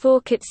Hume's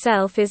fork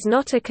itself is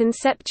not a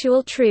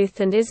conceptual truth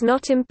and is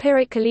not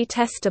empirically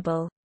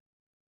testable.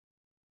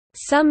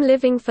 Some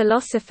living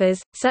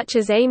philosophers, such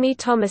as Amy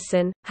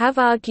Thomason, have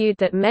argued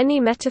that many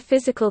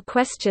metaphysical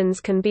questions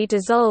can be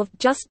dissolved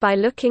just by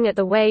looking at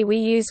the way we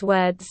use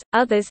words.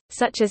 Others,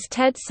 such as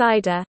Ted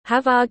Sider,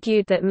 have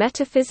argued that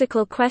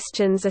metaphysical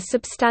questions are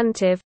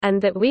substantive,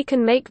 and that we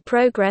can make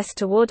progress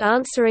toward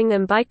answering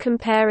them by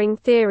comparing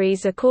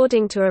theories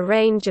according to a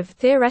range of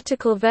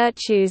theoretical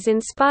virtues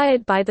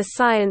inspired by the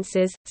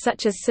sciences,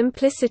 such as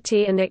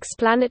simplicity and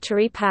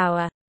explanatory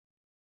power.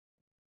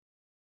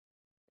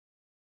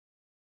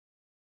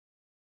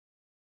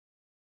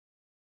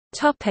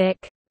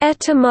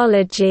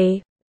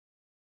 Etymology.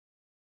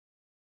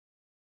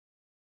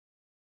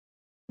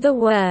 The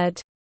word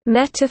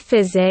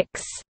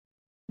metaphysics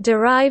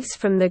derives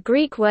from the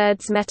Greek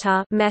words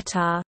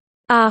meta,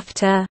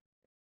 after,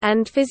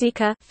 and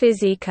physica,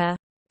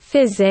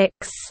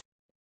 physics.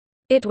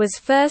 It was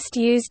first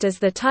used as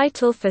the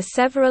title for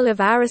several of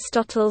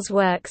Aristotle's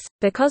works,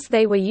 because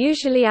they were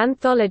usually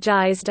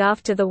anthologized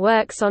after the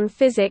works on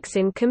physics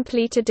in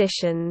complete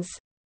editions.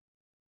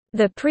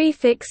 The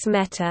prefix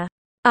meta,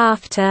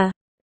 after,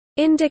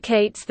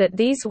 indicates that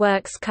these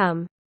works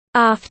come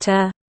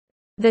after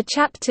the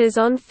chapters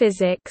on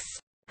physics.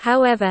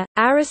 However,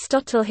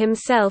 Aristotle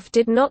himself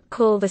did not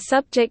call the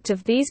subject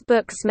of these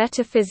books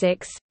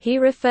metaphysics, he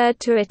referred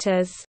to it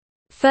as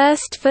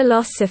first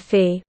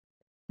philosophy.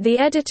 The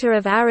editor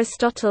of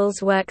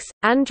Aristotle's works,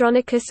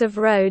 Andronicus of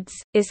Rhodes,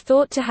 is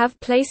thought to have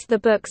placed the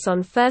books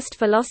on first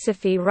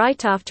philosophy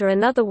right after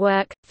another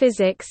work,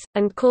 Physics,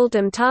 and called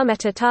them ta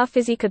meta ta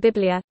physica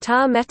biblia,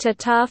 ta meta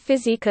ta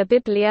physica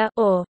biblia,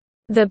 or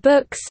the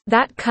books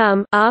that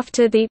come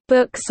after the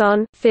books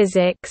on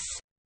physics.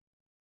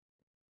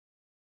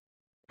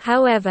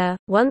 However,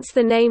 once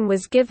the name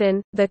was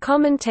given, the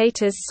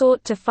commentators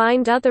sought to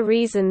find other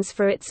reasons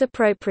for its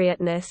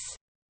appropriateness.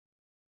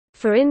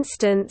 For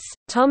instance,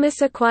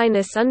 Thomas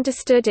Aquinas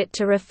understood it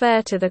to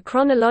refer to the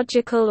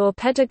chronological or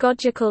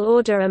pedagogical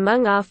order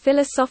among our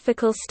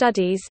philosophical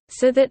studies,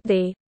 so that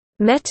the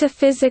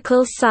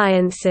metaphysical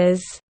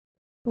sciences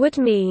would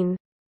mean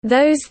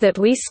those that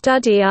we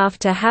study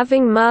after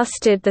having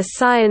mastered the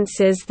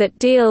sciences that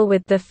deal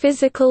with the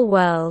physical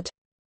world.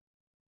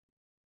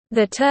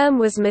 The term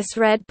was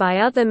misread by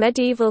other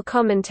medieval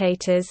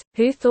commentators,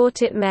 who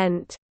thought it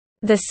meant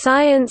the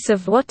science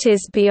of what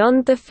is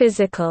beyond the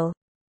physical.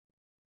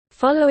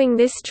 Following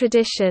this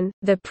tradition,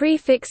 the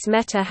prefix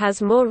meta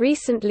has more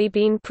recently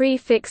been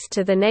prefixed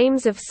to the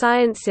names of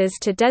sciences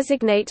to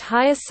designate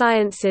higher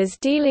sciences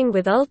dealing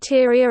with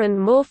ulterior and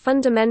more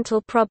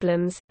fundamental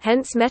problems,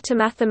 hence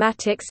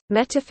metamathematics,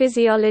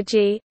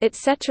 metaphysiology,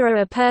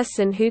 etc. A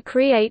person who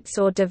creates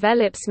or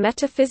develops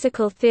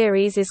metaphysical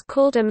theories is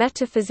called a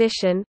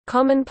metaphysician.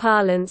 Common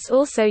parlance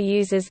also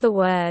uses the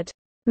word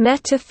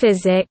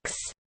metaphysics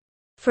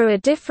for a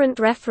different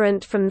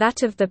referent from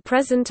that of the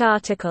present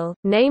article,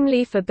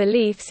 namely for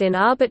beliefs in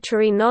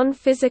arbitrary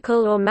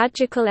non-physical or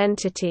magical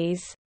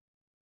entities.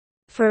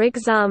 For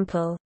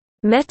example,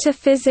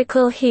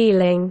 metaphysical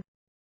healing,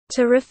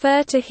 to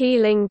refer to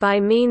healing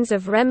by means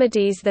of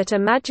remedies that are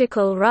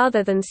magical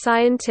rather than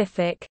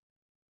scientific.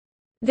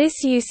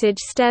 This usage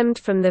stemmed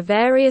from the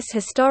various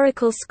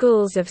historical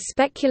schools of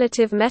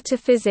speculative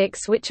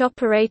metaphysics which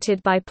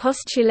operated by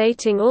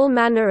postulating all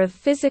manner of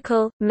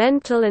physical,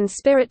 mental and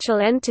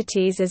spiritual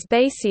entities as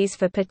bases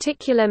for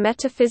particular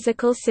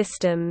metaphysical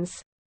systems.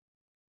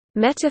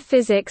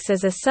 Metaphysics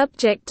as a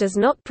subject does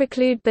not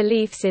preclude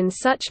beliefs in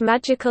such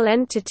magical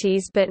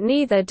entities, but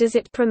neither does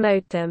it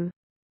promote them.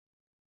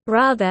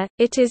 Rather,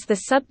 it is the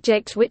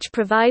subject which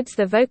provides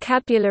the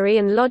vocabulary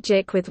and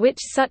logic with which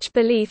such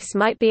beliefs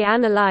might be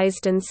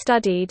analyzed and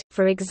studied,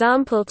 for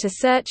example to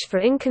search for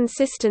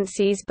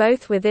inconsistencies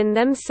both within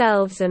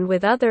themselves and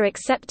with other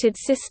accepted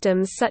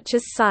systems such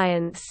as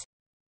science.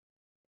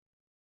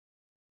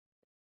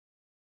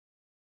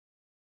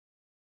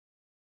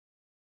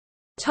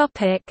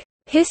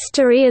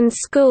 History and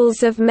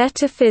schools of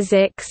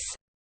metaphysics.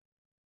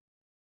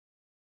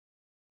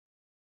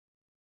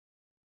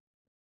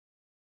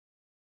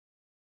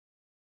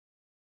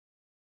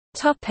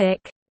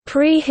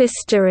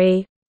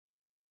 Prehistory.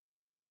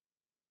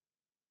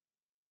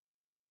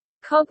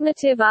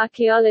 Cognitive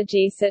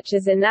archaeology such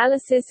as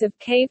analysis of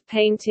cave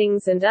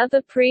paintings and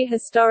other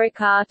prehistoric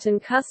art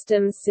and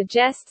customs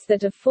suggests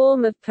that a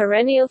form of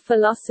perennial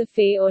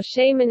philosophy or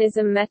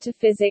shamanism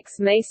metaphysics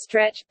may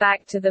stretch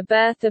back to the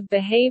birth of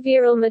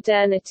behavioral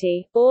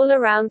modernity, all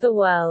around the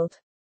world.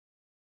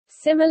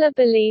 Similar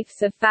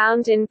beliefs are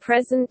found in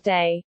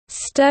present-day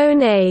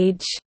Stone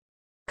Age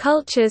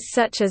cultures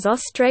such as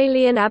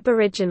Australian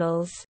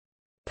Aboriginals.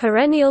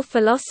 Perennial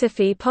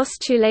philosophy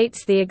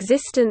postulates the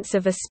existence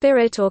of a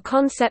spirit or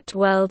concept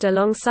world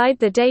alongside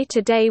the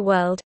day-to-day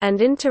world,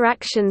 and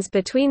interactions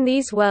between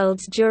these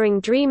worlds during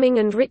dreaming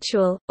and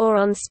ritual, or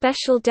on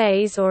special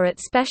days or at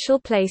special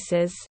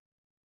places.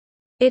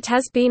 It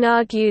has been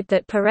argued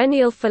that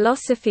perennial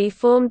philosophy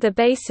formed the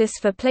basis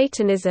for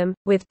Platonism,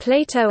 with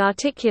Plato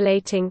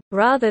articulating,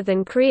 rather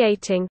than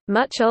creating,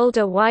 much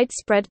older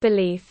widespread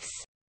beliefs.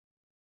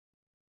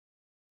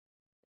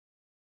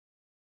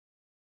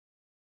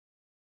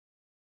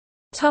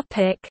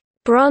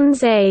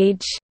 Bronze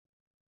Age.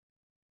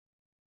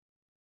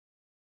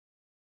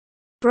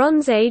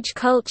 Bronze Age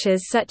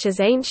cultures such as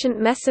ancient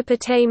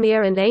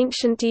Mesopotamia and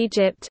ancient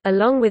Egypt,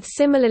 along with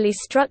similarly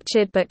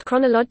structured but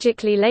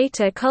chronologically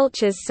later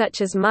cultures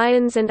such as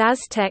Mayans and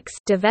Aztecs,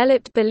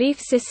 developed belief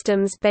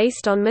systems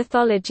based on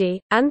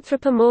mythology,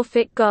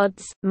 anthropomorphic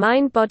gods,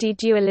 mind-body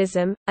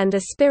dualism, and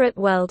a spirit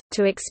world,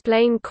 to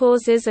explain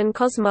causes and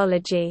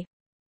cosmology.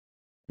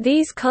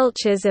 These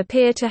cultures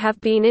appear to have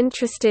been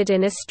interested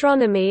in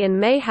astronomy and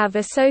may have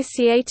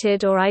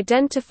associated or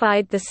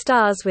identified the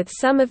stars with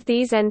some of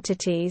these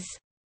entities.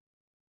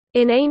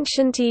 In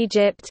ancient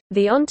Egypt,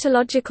 the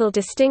ontological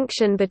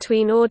distinction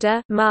between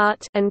order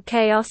and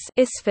chaos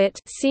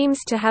seems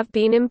to have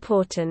been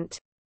important.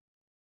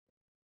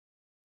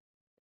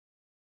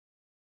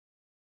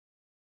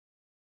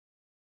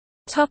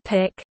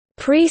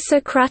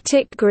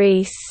 Pre-Socratic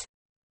Greece.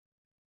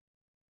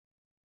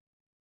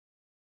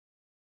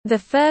 The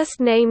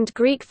first named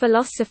Greek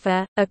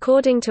philosopher,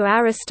 according to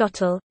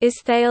Aristotle, is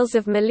Thales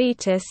of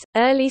Miletus,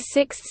 early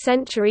 6th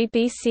century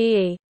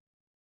BCE.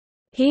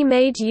 He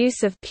made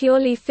use of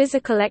purely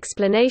physical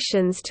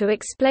explanations to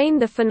explain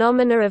the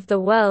phenomena of the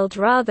world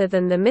rather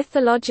than the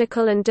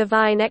mythological and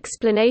divine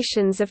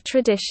explanations of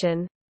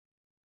tradition.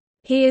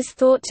 He is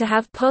thought to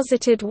have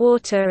posited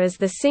water as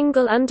the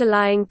single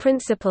underlying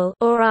principle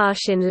or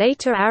arche in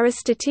later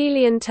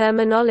Aristotelian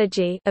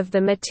terminology of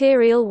the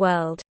material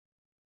world.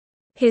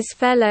 His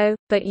fellow,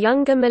 but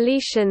younger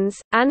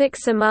Miletians,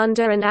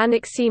 Anaximander and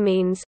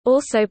Anaximenes,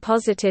 also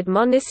posited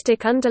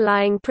monistic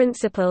underlying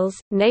principles,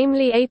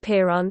 namely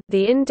apeiron,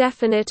 the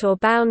indefinite or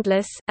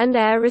boundless, and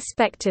air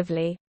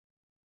respectively.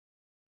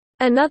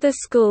 Another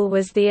school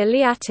was the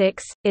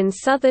Eleatics, in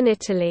southern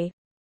Italy.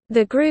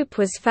 The group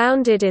was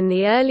founded in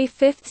the early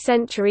 5th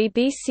century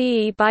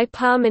BCE by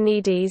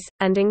Parmenides,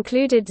 and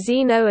included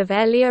Zeno of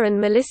Elea and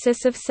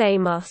Melissus of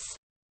Samos.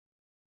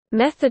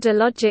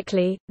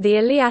 Methodologically, the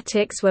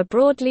Eleatics were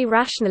broadly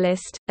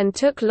rationalist, and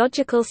took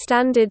logical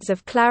standards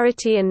of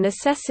clarity and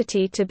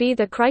necessity to be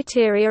the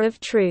criteria of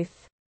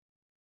truth.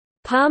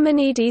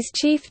 Parmenides'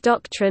 chief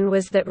doctrine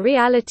was that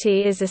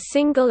reality is a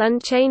single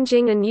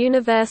unchanging and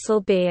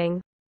universal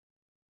being.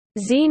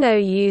 Zeno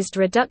used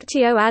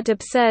reductio ad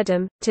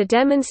absurdum, to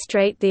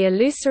demonstrate the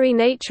illusory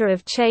nature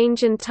of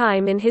change and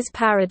time in his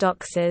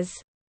paradoxes.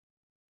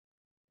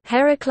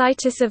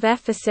 Heraclitus of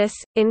Ephesus,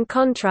 in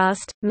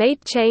contrast,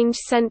 made change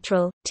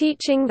central,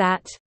 teaching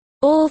that,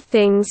 "all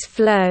things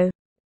flow."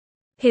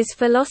 His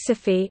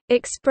philosophy,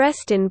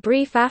 expressed in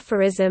brief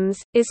aphorisms,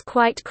 is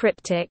quite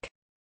cryptic.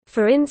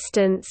 For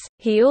instance,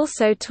 he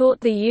also taught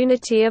the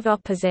unity of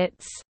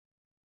opposites.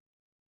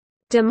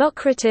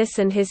 Democritus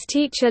and his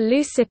teacher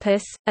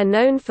Leucippus, are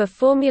known for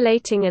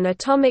formulating an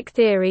atomic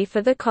theory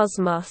for the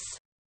cosmos.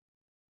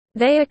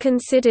 They are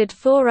considered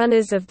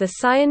forerunners of the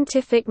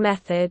scientific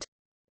method.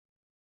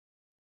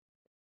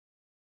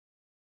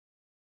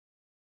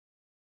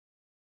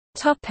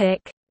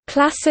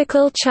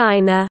 Classical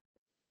China.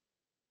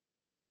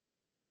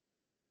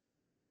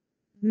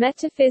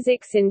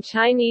 Metaphysics in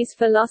Chinese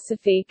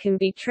philosophy can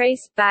be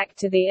traced back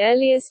to the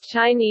earliest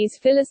Chinese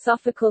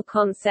philosophical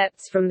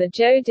concepts from the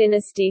Zhou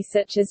dynasty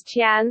such as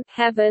Qian,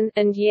 heaven,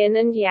 and yin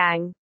and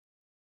yang.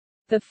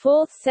 The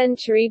 4th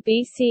century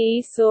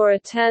BCE saw a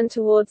turn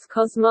towards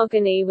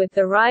cosmogony with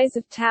the rise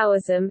of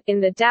Taoism,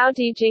 in the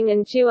Daodijing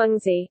and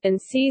Zhuangzi, and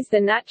sees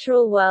the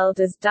natural world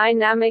as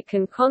dynamic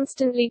and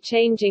constantly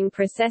changing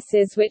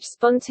processes which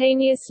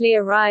spontaneously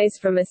arise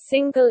from a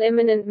single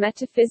immanent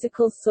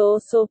metaphysical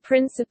source or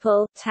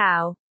principle,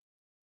 Tao.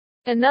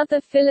 Another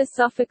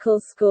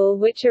philosophical school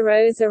which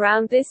arose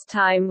around this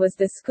time was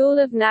the school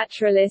of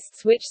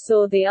naturalists, which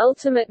saw the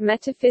ultimate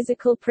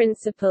metaphysical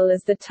principle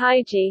as the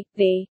taiji,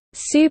 the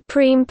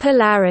supreme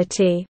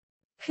polarity,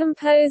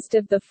 composed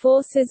of the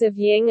forces of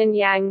yin and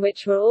yang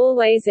which were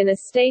always in a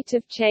state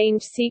of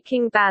change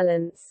seeking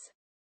balance.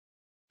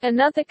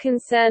 Another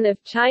concern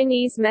of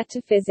Chinese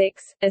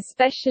metaphysics,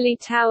 especially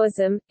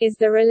Taoism, is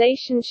the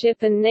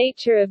relationship and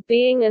nature of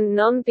being and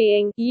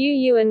non-being,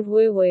 yu and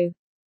wu.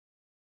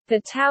 The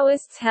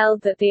Taoists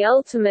held that the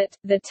ultimate,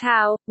 the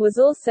Tao, was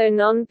also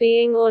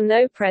non-being or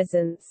no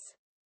presence.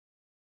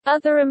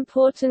 Other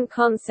important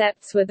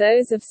concepts were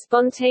those of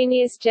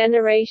spontaneous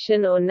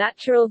generation or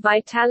natural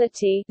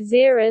vitality,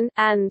 Ziran,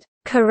 and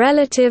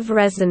correlative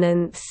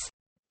resonance,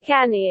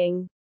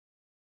 Kantian.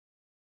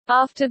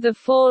 After the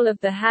fall of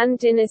the Han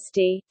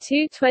Dynasty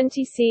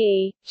 220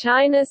 CE,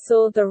 China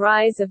saw the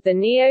rise of the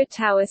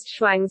Neo-Taoist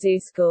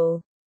Xuanzhu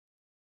school.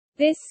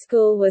 This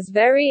school was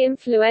very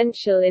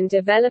influential in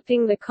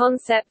developing the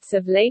concepts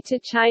of later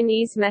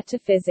Chinese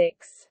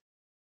metaphysics.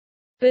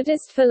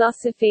 Buddhist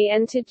philosophy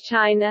entered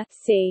China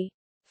c.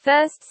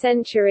 1st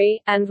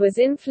century, and was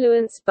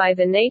influenced by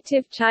the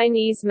native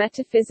Chinese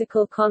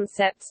metaphysical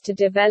concepts to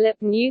develop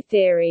new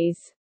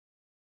theories.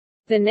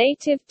 The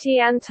native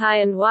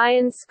Tiantai and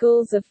Huayan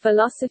schools of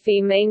philosophy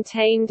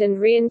maintained and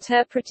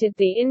reinterpreted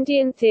the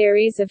Indian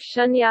theories of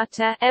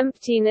shunyata,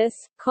 emptiness,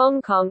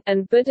 Kongkong,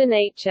 and Buddha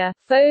nature,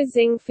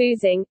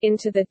 Fuzing,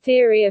 into the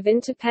theory of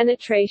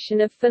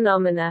interpenetration of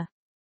phenomena.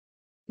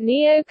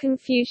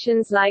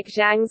 Neo-Confucians like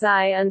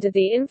Zhangzai, under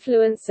the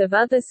influence of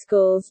other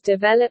schools,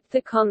 developed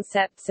the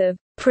concepts of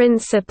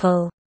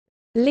principle,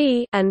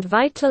 Li, and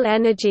vital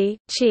energy,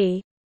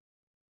 Qi.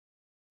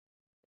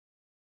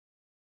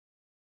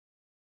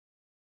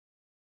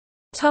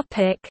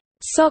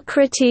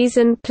 Socrates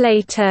and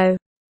Plato.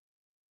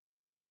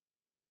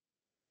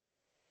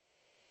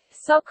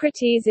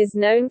 Socrates is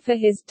known for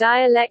his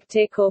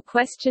dialectic or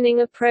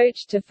questioning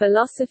approach to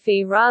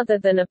philosophy rather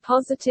than a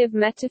positive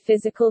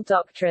metaphysical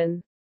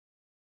doctrine.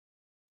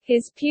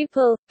 His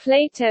pupil,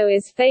 Plato,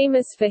 is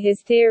famous for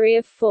his theory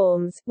of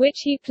forms,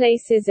 which he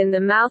places in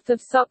the mouth of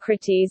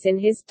Socrates in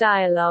his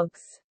dialogues.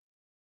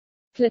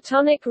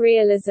 Platonic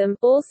realism,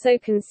 also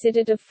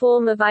considered a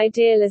form of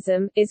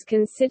idealism, is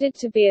considered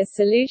to be a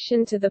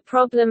solution to the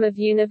problem of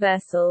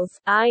universals,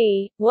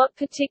 i.e., what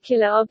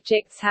particular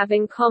objects have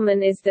in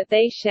common is that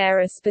they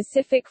share a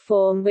specific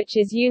form which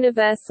is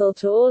universal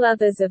to all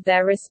others of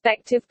their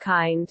respective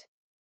kind.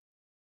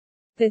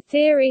 The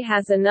theory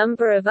has a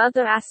number of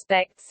other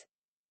aspects.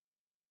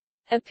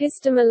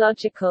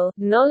 Epistemological,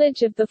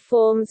 knowledge of the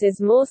forms is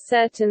more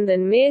certain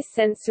than mere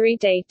sensory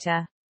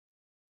data.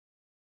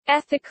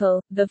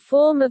 Ethical, the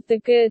form of the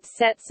good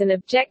sets an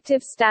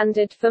objective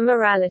standard for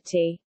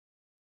morality.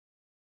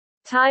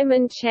 Time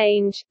and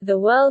change, the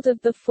world of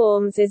the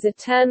forms is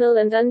eternal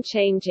and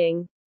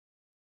unchanging.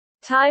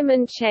 Time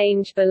and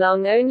change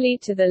belong only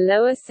to the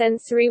lower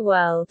sensory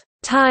world.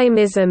 Time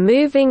is a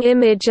moving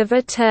image of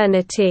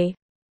eternity.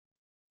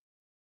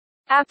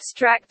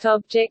 Abstract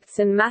objects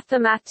and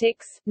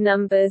mathematics,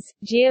 numbers,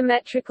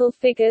 geometrical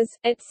figures,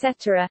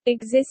 etc.,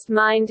 exist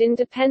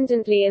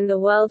mind-independently in the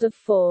world of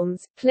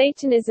forms.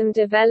 Platonism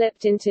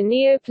developed into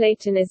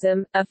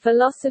Neoplatonism, a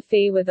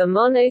philosophy with a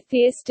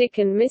monotheistic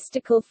and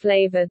mystical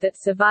flavor that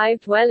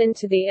survived well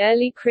into the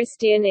early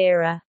Christian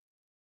era.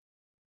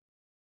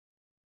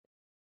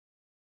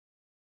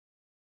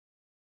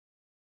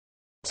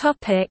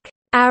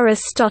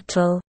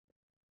 Aristotle.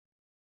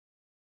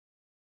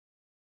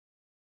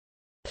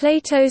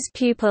 Plato's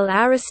pupil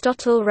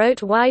Aristotle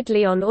wrote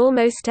widely on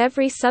almost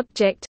every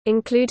subject,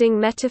 including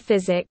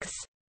metaphysics.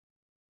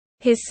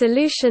 His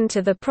solution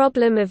to the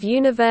problem of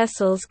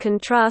universals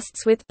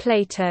contrasts with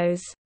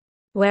Plato's.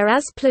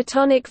 Whereas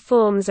Platonic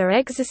forms are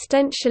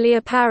existentially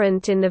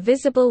apparent in the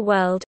visible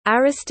world,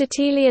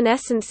 Aristotelian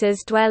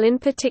essences dwell in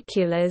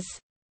particulars.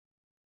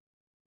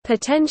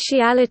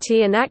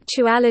 Potentiality and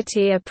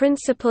actuality are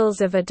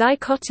principles of a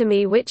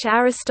dichotomy which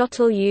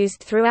Aristotle used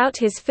throughout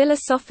his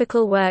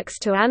philosophical works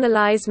to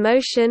analyze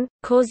motion,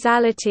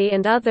 causality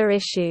and other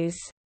issues.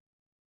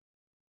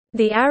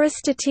 The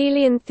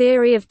Aristotelian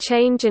theory of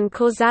change and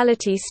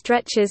causality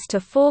stretches to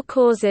four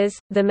causes: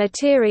 the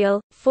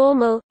material,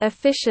 formal,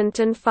 efficient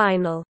and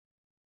final.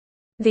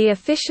 The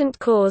efficient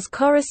cause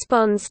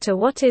corresponds to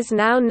what is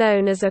now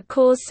known as a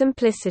cause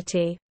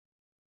simplicity.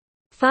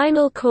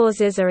 Final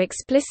causes are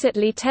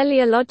explicitly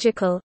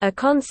teleological, a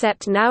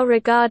concept now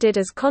regarded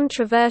as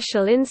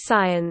controversial in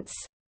science.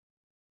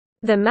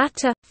 The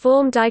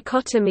matter-form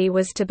dichotomy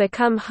was to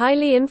become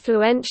highly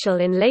influential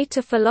in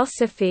later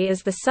philosophy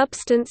as the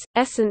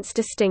substance-essence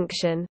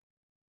distinction.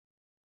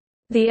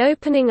 The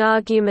opening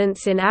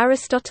arguments in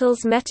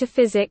Aristotle's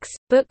Metaphysics,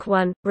 Book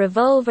 1,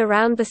 revolve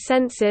around the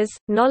senses,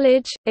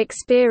 knowledge,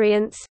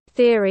 experience,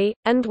 theory,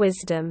 and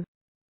wisdom.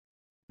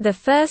 The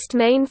first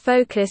main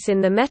focus in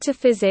the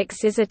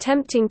Metaphysics is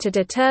attempting to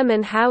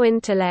determine how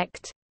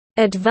intellect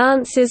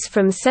advances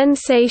from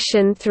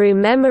sensation through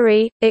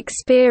memory,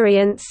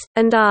 experience,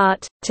 and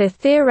art, to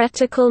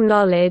theoretical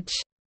knowledge.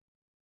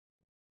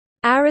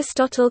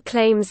 Aristotle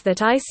claims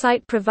that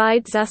eyesight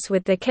provides us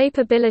with the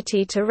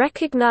capability to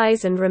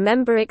recognize and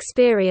remember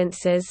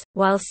experiences,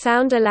 while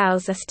sound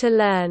allows us to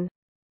learn.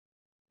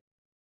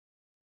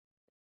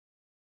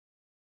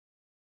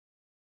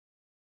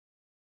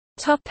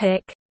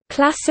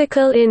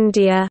 Classical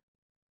India.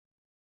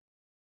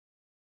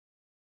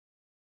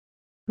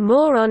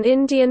 More on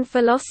Indian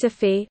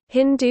philosophy,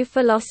 Hindu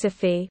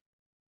philosophy.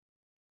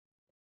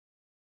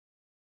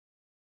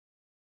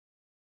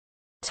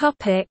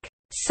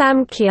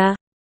 Sāṃkhya.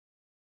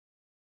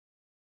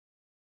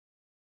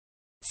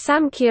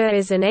 Sāṃkhya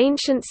is an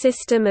ancient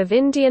system of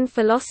Indian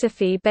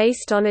philosophy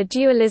based on a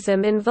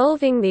dualism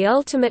involving the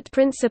ultimate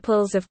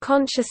principles of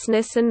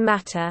consciousness and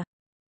matter.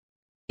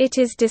 It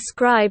is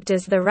described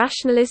as the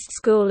rationalist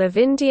school of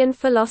Indian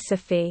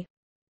philosophy.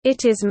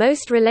 It is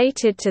most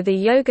related to the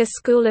Yoga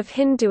school of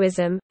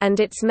Hinduism, and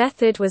its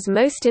method was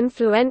most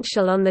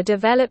influential on the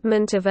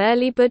development of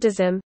early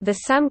Buddhism. The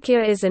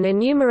Sāṃkhya is an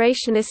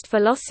enumerationist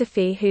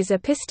philosophy whose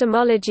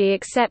epistemology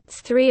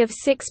accepts 3 of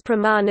 6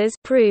 pramanas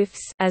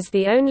proofs as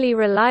the only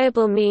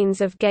reliable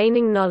means of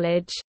gaining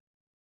knowledge.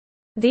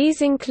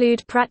 These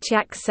include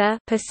pratyaksa,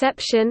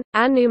 perception,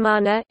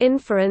 anumana,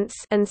 inference,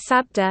 and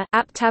sabda,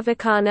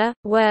 aptavakana,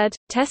 word,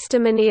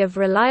 testimony of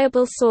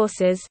reliable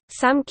sources.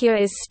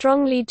 Sāṃkhya is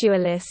strongly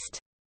dualist.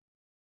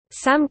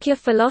 Sāṃkhya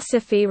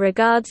philosophy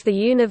regards the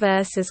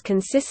universe as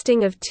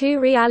consisting of 2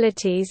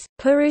 realities: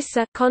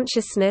 purusa,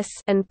 consciousness,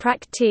 and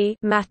prakti,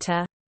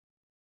 matter.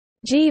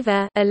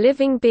 Jiva, a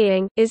living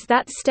being, is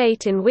that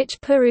state in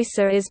which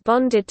purusa is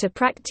bonded to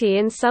prakti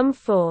in some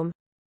form.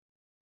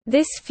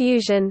 This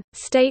fusion,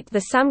 state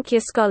the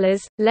Sāṃkhya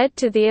scholars, led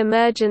to the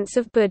emergence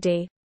of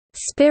buddhi,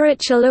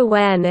 spiritual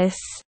awareness,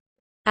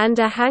 and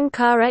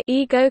ahankara,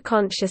 ego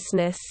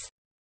consciousness.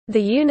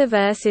 The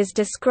universe is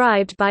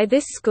described by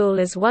this school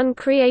as one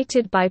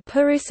created by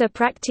purusa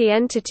prakti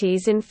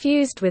entities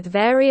infused with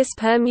various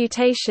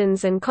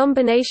permutations and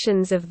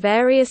combinations of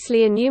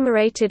variously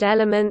enumerated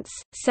elements,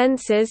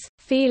 senses,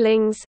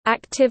 feelings,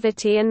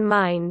 activity and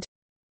mind.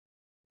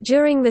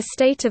 During the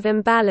state of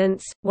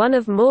imbalance, one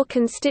of more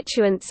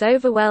constituents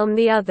overwhelm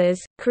the others,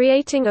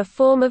 creating a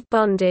form of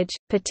bondage,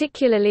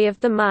 particularly of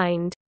the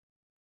mind.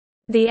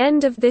 The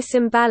end of this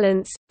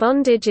imbalance,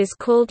 bondage, is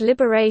called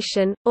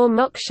liberation, or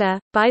moksha,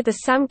 by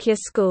the Sāṃkhya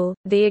school.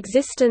 The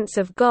existence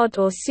of God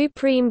or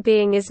Supreme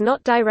Being is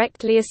not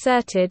directly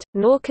asserted,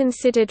 nor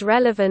considered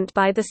relevant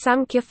by the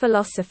Sāṃkhya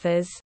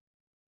philosophers.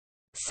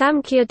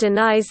 Sāṃkhya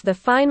denies the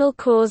final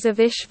cause of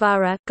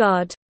Ishvara,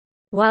 God.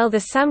 While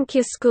the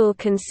Sāṃkhya school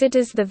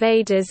considers the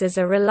Vedas as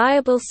a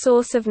reliable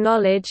source of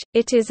knowledge,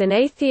 it is an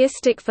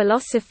atheistic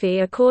philosophy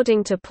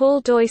according to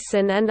Paul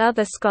Deussen and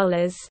other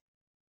scholars.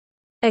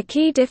 A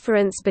key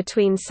difference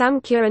between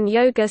Sāṃkhya and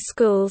Yoga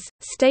schools,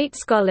 state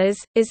scholars,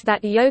 is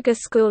that Yoga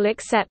school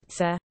accepts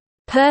a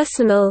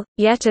personal,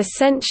 yet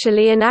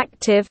essentially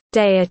inactive,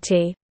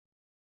 deity,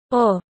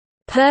 or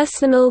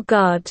personal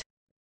God.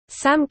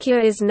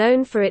 Sāṃkhya is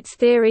known for its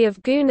theory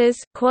of gunas,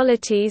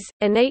 qualities,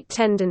 innate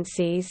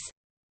tendencies.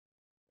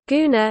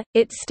 Guna,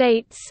 it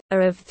states,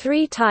 are of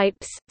 3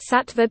 types: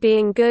 sattva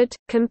being good,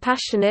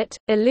 compassionate,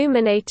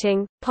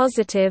 illuminating,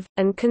 positive,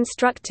 and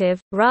constructive;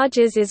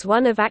 rajas is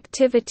one of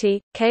activity,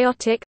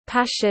 chaotic,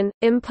 passion,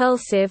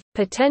 impulsive,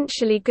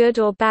 potentially good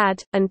or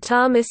bad; and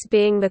tamas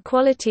being the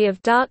quality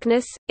of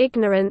darkness,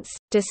 ignorance,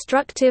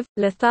 destructive,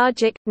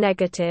 lethargic,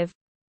 negative.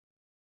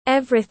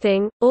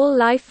 Everything, all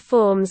life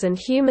forms and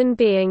human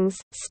beings,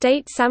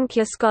 state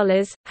Sāṃkhya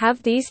scholars,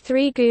 have these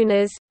 3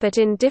 gunas, but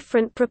in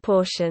different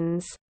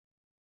proportions.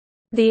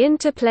 The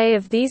interplay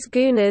of these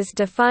gunas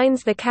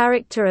defines the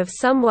character of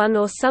someone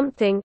or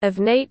something, of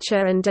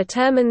nature, and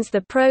determines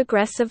the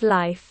progress of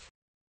life.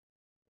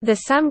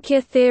 The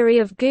Sāṃkhya theory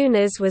of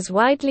gunas was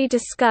widely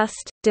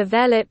discussed,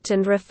 developed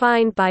and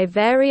refined by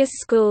various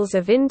schools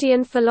of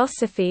Indian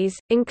philosophies,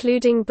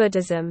 including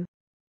Buddhism.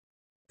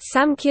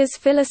 Sāṃkhya's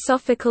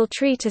philosophical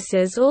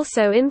treatises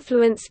also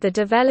influenced the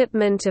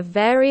development of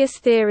various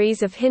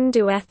theories of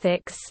Hindu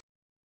ethics.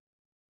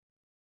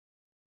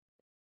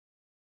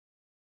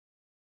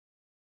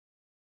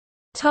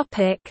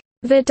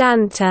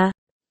 Vedānta.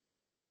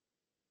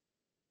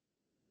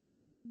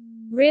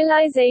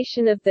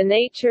 Realization of the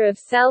nature of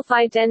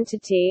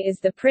self-identity is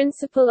the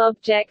principal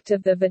object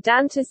of the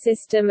Vedānta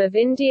system of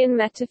Indian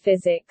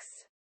metaphysics.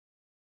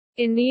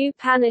 In the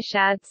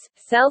Upanishads,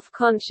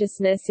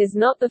 self-consciousness is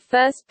not the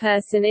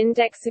first-person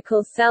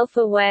indexical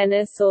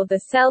self-awareness or the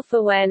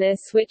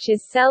self-awareness which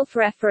is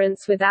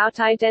self-reference without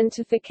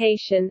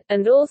identification,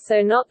 and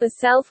also not the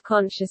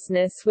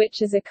self-consciousness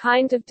which as a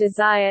kind of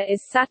desire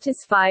is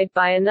satisfied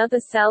by another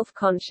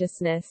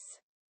self-consciousness.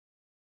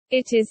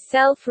 It is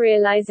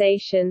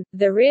self-realization,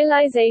 the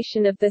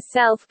realization of the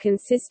self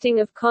consisting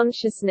of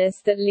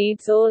consciousness that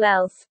leads all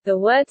else. The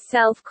word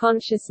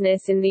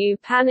self-consciousness in the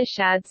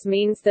Upanishads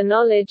means the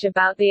knowledge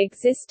about the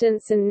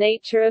existence and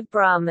nature of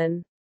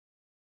Brahman.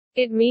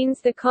 It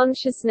means the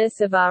consciousness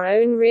of our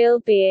own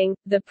real being,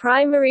 the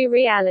primary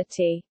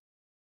reality.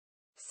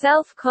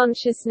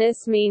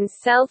 Self-consciousness means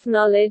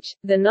self-knowledge,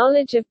 the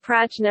knowledge of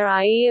prajna,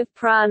 i.e. of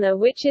prana,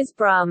 which is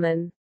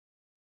Brahman.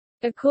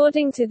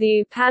 According to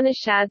the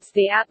Upanishads,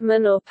 the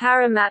Atman or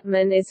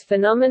Paramatman is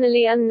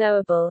phenomenally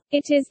unknowable,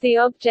 it is the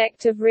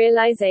object of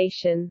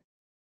realization.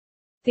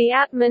 The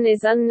Atman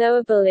is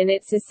unknowable in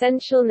its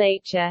essential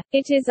nature,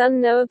 it is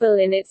unknowable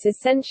in its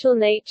essential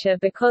nature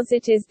because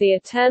it is the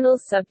eternal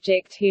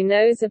subject who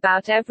knows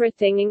about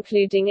everything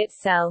including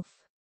itself.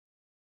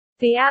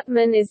 The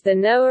Atman is the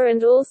knower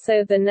and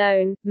also the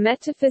known.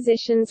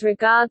 Metaphysicians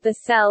regard the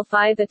self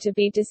either to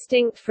be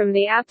distinct from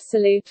the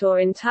Absolute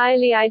or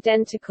entirely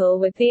identical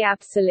with the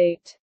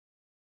Absolute.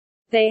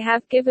 They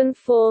have given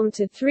form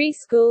to three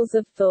schools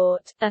of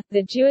thought, a.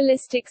 the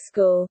dualistic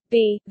school,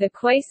 b. the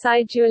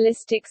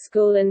quasi-dualistic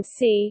school and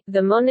c.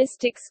 the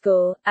monistic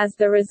school, as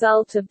the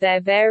result of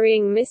their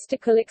varying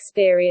mystical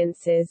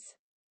experiences.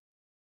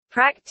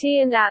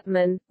 Prakti and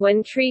Atman,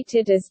 when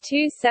treated as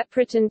two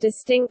separate and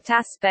distinct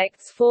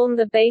aspects, form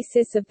the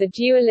basis of the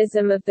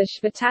dualism of the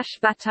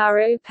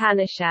Shvatashvatara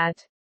Upanishad.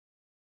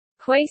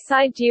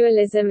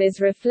 Quasi-dualism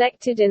is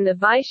reflected in the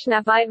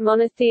Vaishnavite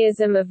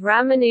monotheism of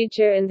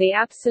Ramanuja and the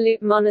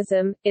absolute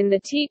monism. In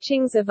the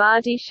teachings of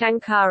Adi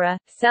Shankara,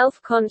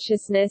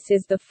 self-consciousness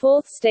is the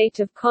fourth state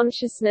of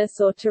consciousness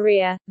or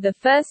turiya, the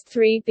first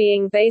three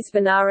being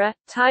Vaisvanara,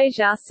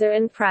 Taijasa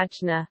and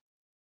Prajna.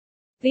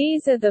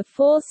 These are the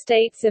four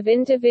states of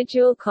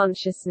individual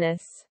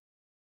consciousness.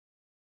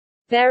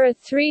 There are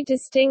three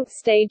distinct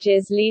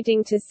stages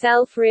leading to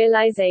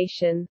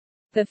self-realization.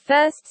 The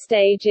first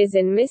stage is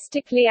in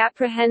mystically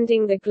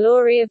apprehending the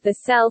glory of the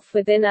self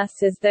within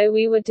us as though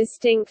we were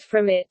distinct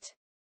from it.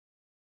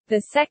 The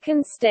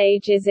second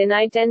stage is in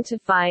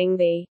identifying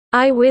the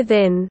I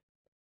within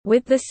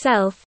with the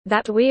self,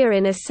 that we are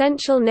in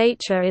essential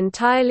nature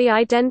entirely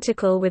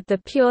identical with the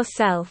pure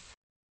self.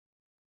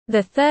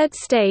 The third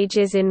stage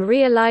is in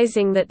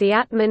realizing that the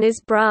Atman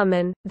is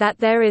Brahman, that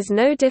there is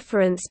no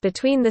difference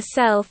between the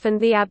self and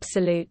the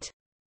Absolute.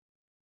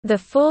 The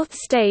fourth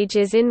stage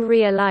is in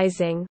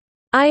realizing,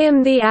 I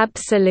am the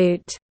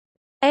Absolute,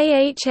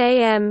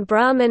 Aham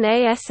Brahman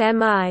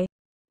Asmi.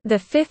 The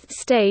fifth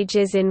stage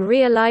is in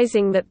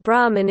realizing that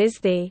Brahman is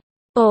the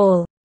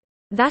all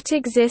that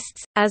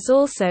exists, as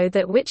also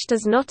that which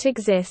does not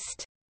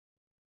exist.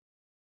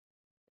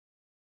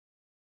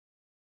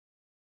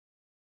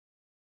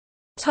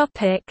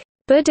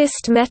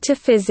 Buddhist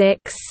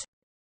metaphysics.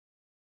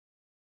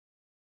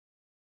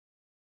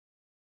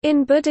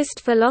 In Buddhist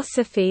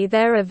philosophy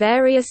there are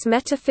various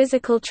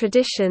metaphysical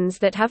traditions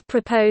that have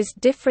proposed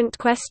different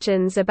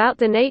questions about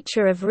the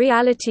nature of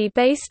reality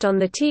based on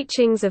the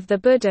teachings of the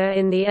Buddha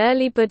in the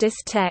early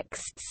Buddhist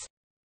texts.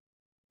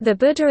 The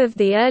Buddha of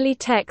the early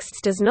texts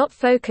does not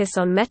focus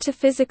on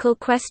metaphysical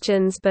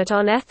questions but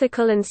on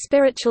ethical and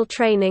spiritual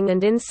training,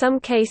 and in some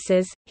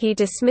cases, he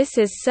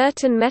dismisses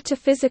certain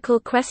metaphysical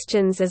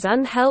questions as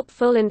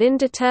unhelpful and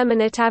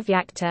indeterminate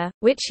avyakta,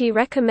 which he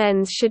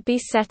recommends should be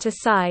set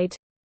aside.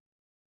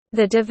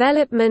 The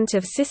development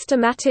of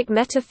systematic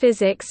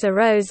metaphysics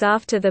arose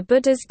after the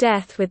Buddha's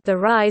death with the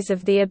rise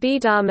of the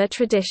Abhidharma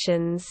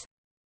traditions.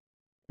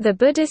 The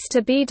Buddhist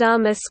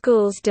Abhidharma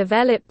schools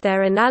developed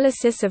their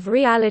analysis of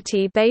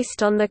reality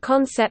based on the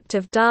concept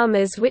of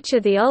dharmas, which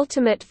are the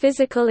ultimate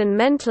physical and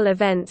mental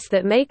events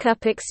that make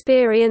up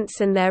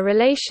experience and their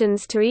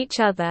relations to each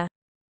other.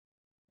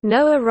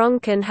 Noah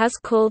Ronkin has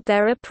called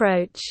their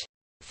approach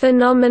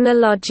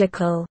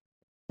phenomenological.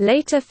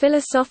 Later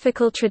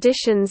philosophical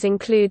traditions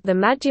include the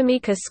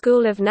Madhyamika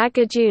school of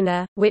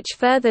Nagarjuna, which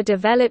further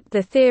developed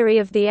the theory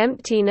of the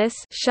emptiness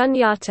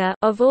shunyata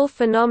of all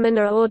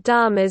phenomena or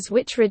dharmas,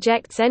 which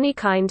rejects any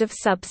kind of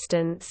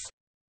substance.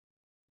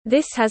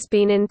 This has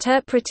been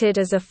interpreted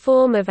as a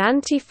form of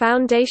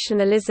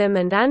anti-foundationalism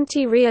and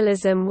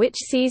anti-realism which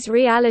sees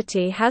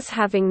reality as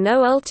having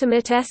no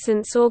ultimate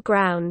essence or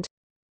ground.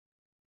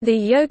 The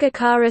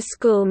Yogacara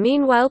school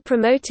meanwhile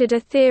promoted a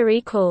theory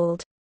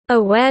called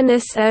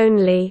awareness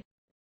only,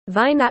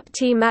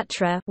 Vijnapti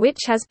Matra, which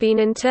has been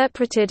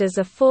interpreted as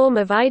a form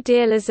of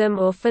idealism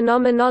or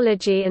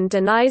phenomenology and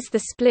denies the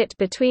split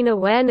between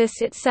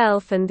awareness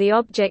itself and the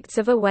objects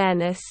of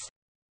awareness.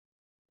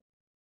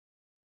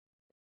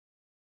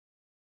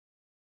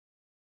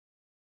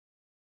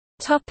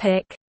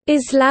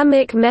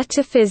 Islamic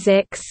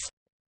metaphysics.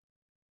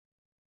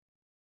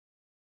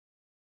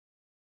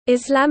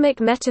 Islamic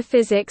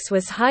metaphysics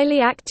was highly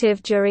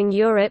active during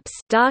Europe's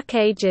Dark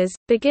Ages,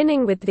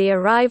 beginning with the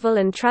arrival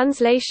and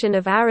translation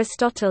of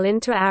Aristotle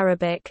into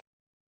Arabic.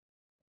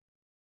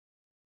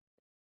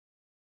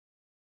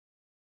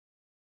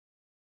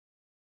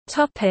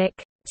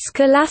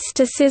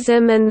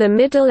 Scholasticism and the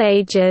Middle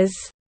Ages.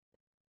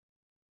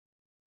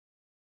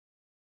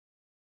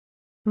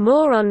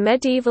 More on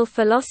medieval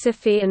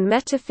philosophy and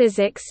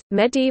metaphysics.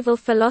 Medieval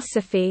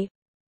philosophy.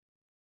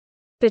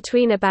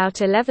 Between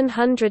about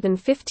 1100 and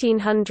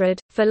 1500,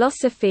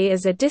 philosophy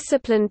as a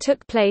discipline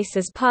took place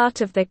as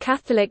part of the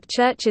Catholic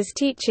Church's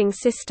teaching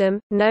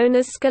system, known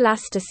as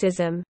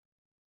scholasticism.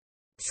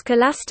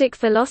 Scholastic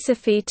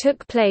philosophy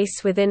took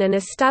place within an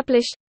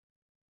established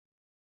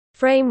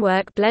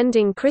framework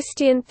blending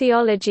Christian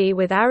theology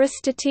with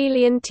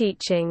Aristotelian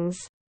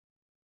teachings.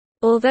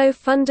 Although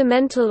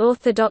fundamental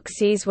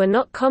orthodoxies were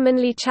not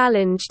commonly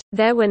challenged,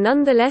 there were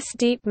nonetheless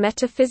deep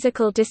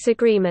metaphysical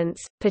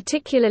disagreements,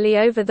 particularly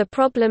over the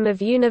problem of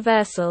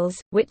universals,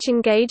 which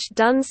engaged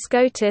Duns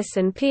Scotus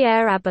and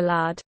Pierre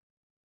Abelard.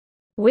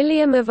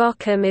 William of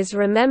Ockham is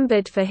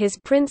remembered for his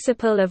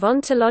principle of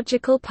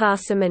ontological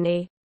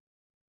parsimony.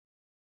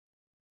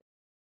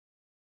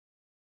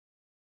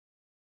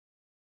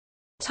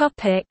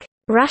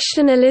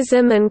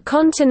 Rationalism and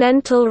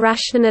Continental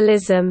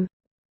rationalism.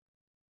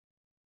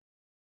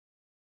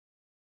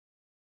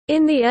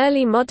 In the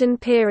early modern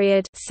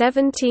period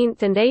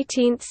 17th and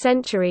 18th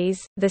centuries,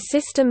 the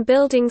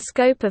system-building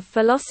scope of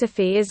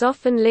philosophy is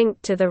often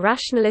linked to the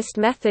rationalist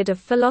method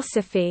of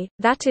philosophy,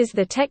 that is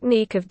the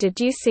technique of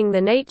deducing the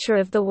nature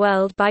of the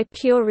world by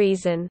pure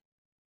reason.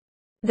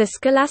 The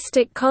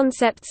scholastic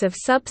concepts of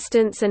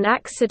substance and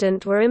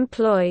accident were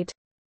employed.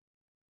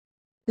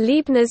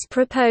 Leibniz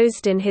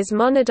proposed in his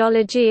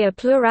monadology a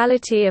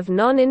plurality of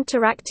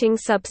non-interacting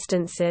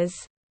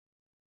substances.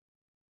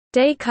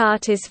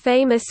 Descartes is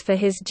famous for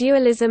his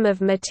dualism of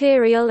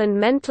material and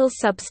mental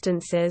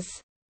substances.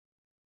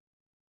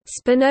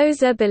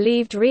 Spinoza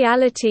believed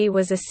reality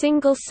was a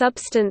single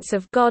substance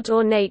of God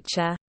or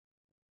nature.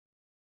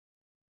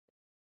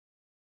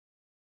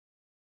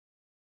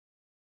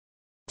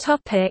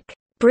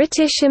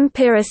 British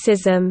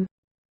empiricism.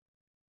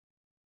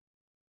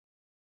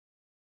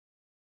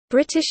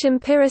 British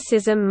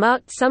empiricism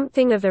marked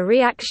something of a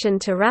reaction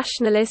to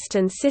rationalist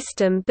and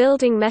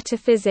system-building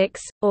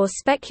metaphysics, or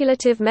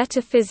speculative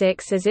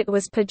metaphysics as it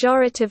was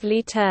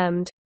pejoratively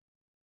termed.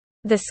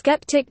 The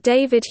skeptic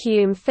David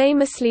Hume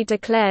famously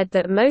declared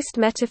that most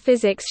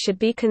metaphysics should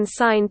be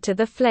consigned to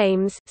the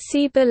flames,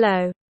 see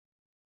below.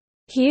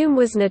 Hume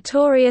was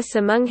notorious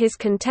among his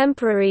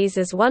contemporaries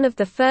as one of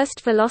the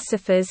first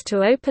philosophers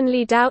to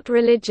openly doubt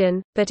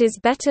religion, but is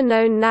better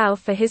known now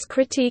for his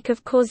critique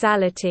of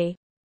causality.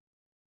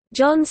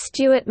 John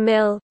Stuart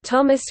Mill,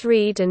 Thomas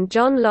Reid and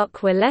John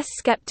Locke were less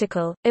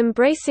skeptical,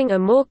 embracing a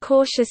more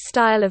cautious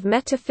style of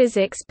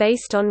metaphysics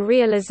based on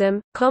realism,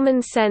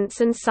 common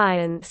sense and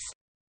science.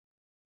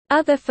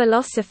 Other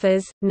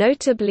philosophers,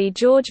 notably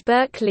George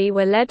Berkeley,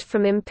 were led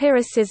from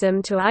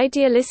empiricism to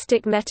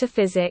idealistic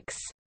metaphysics.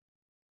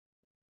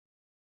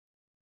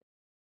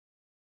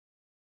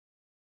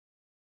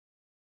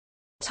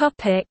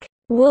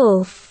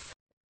 Wolff.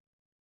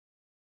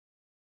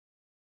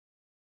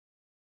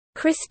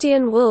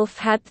 Christian Wolff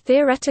had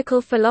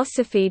theoretical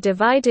philosophy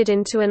divided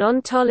into an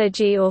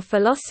ontology or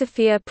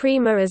philosophia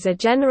prima as a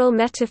general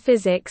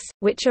metaphysics,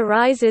 which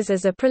arises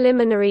as a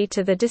preliminary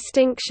to the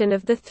distinction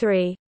of the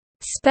three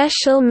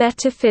special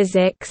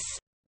metaphysics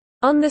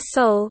on the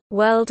soul,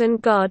 world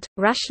and God,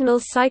 rational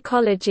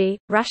psychology,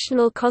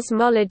 rational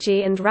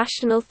cosmology and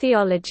rational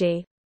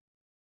theology.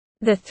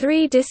 The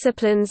three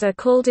disciplines are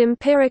called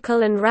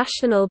empirical and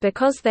rational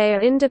because they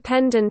are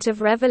independent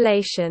of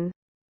revelation.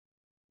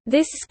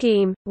 This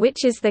scheme,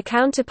 which is the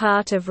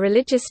counterpart of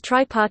religious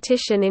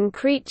tripartition in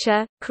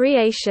creature,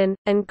 creation,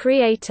 and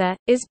creator,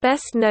 is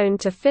best known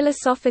to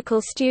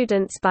philosophical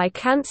students by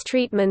Kant's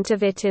treatment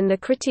of it in the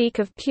Critique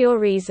of Pure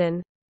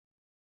Reason.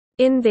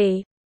 In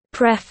the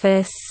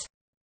preface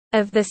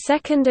of the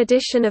second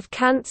edition of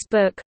Kant's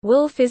book,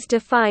 Wolff is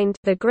defined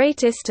the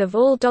greatest of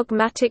all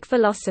dogmatic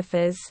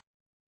philosophers.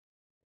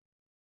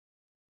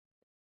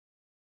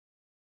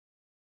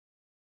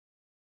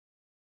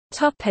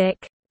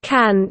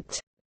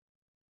 Kant.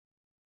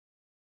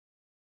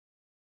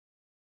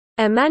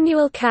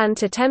 Immanuel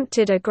Kant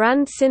attempted a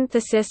grand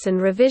synthesis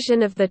and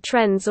revision of the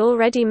trends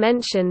already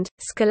mentioned,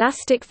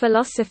 scholastic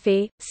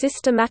philosophy,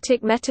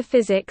 systematic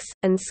metaphysics,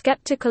 and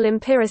skeptical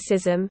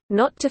empiricism,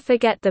 not to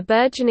forget the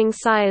burgeoning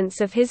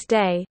science of his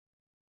day.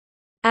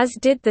 As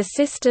did the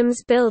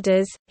systems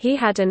builders, he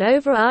had an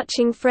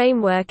overarching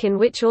framework in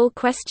which all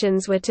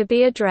questions were to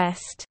be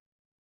addressed.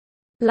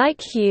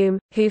 Like Hume,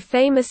 who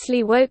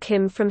famously woke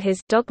him from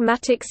his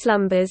dogmatic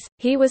slumbers,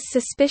 he was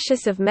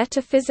suspicious of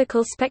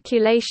metaphysical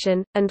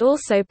speculation, and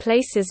also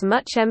places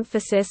much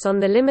emphasis on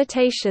the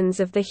limitations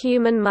of the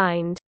human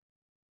mind.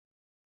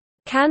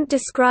 Kant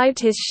described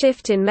his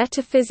shift in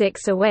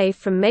metaphysics away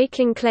from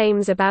making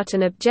claims about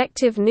an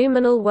objective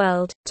noumenal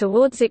world,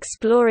 towards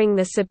exploring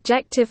the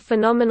subjective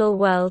phenomenal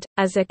world,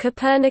 as a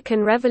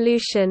Copernican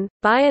revolution,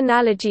 by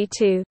analogy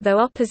to, though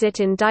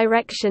opposite in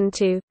direction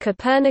to,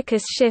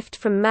 Copernicus' shift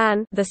from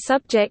man, the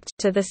subject,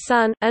 to the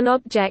sun, an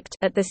object,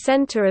 at the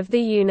center of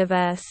the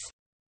universe.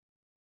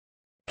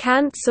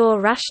 Kant saw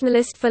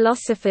rationalist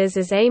philosophers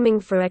as aiming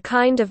for a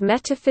kind of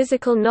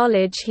metaphysical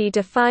knowledge he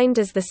defined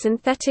as the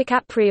synthetic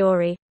a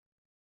priori.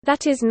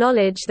 That is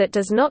knowledge that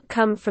does not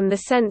come from the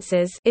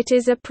senses, it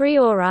is a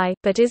priori,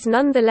 but is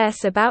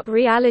nonetheless about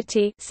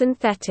reality,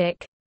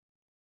 synthetic.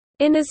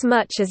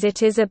 Inasmuch as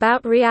it is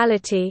about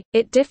reality,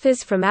 it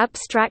differs from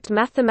abstract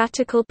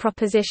mathematical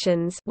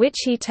propositions, which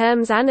he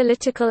terms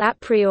analytical a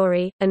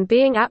priori, and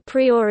being a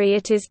priori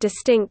it is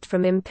distinct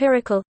from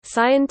empirical,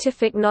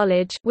 scientific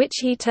knowledge, which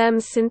he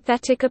terms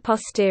synthetic a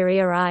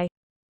posteriori.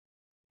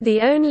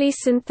 The only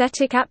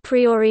synthetic a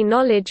priori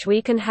knowledge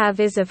we can have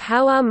is of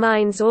how our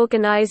minds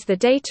organize the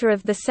data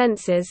of the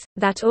senses.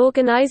 That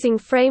organizing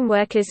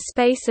framework is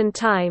space and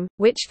time,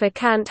 which for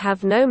Kant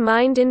have no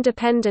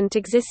mind-independent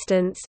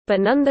existence, but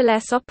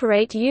nonetheless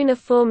operate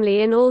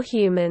uniformly in all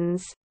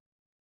humans.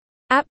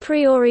 A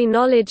priori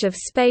knowledge of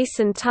space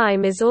and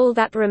time is all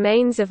that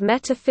remains of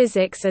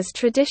metaphysics as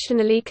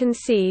traditionally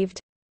conceived.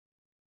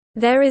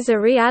 There is a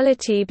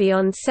reality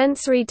beyond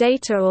sensory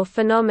data or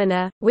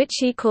phenomena, which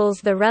he calls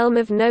the realm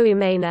of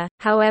noumena,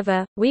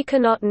 however, we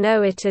cannot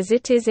know it as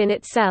it is in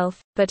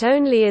itself, but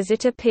only as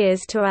it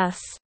appears to us.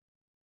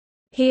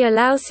 He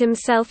allows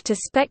himself to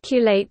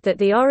speculate that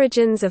the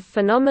origins of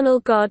phenomenal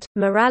God,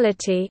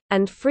 morality,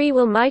 and free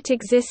will might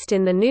exist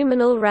in the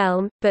noumenal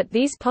realm, but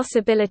these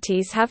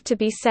possibilities have to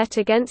be set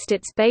against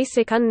its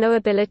basic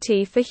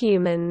unknowability for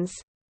humans.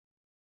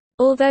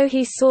 Although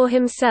he saw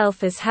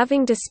himself as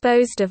having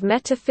disposed of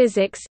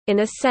metaphysics, in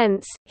a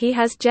sense, he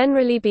has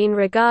generally been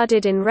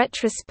regarded in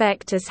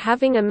retrospect as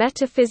having a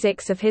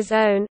metaphysics of his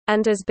own,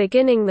 and as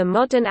beginning the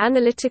modern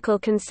analytical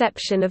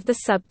conception of the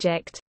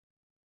subject.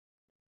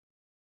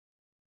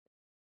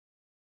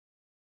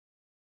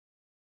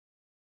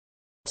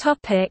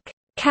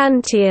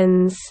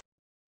 Kantians.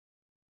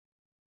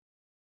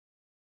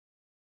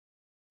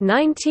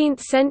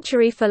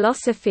 19th-century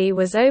philosophy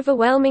was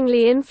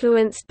overwhelmingly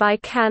influenced by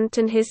Kant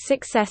and his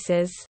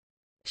successors.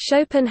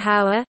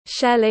 Schopenhauer,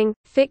 Schelling,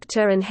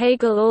 Fichte and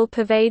Hegel all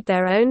purveyed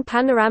their own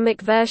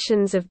panoramic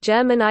versions of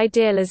German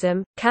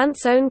idealism,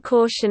 Kant's own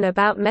caution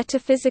about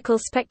metaphysical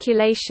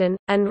speculation,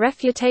 and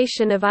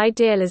refutation of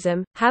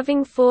idealism,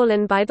 having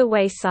fallen by the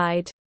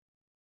wayside.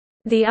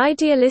 The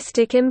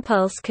idealistic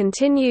impulse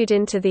continued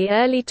into the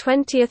early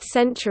 20th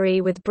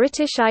century with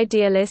British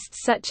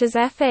idealists such as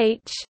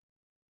F.H.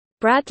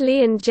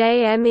 Bradley and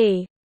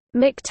J.M.E.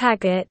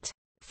 McTaggart.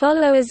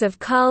 Followers of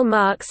Karl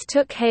Marx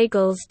took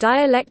Hegel's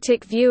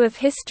dialectic view of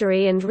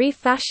history and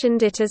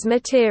refashioned it as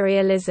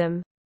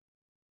materialism.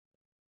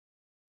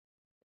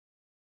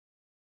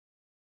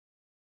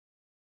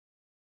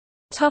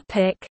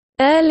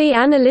 Early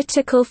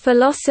analytical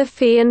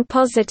philosophy and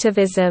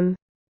positivism.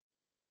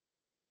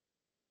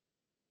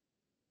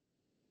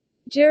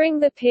 During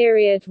the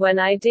period when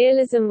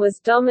idealism was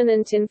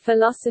dominant in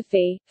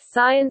philosophy,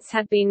 science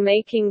had been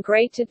making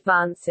great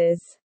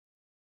advances.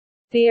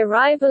 The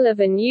arrival of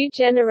a new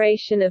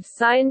generation of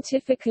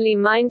scientifically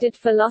minded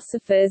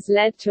philosophers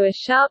led to a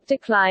sharp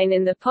decline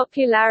in the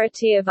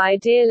popularity of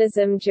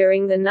idealism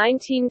during the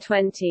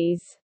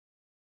 1920s.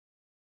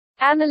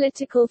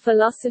 Analytical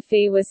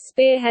philosophy was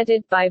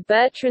spearheaded by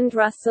Bertrand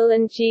Russell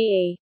and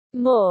G.E.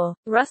 Moore.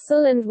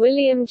 Russell and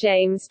William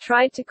James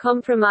tried to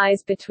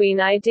compromise between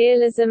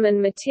idealism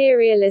and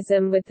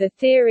materialism with the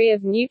theory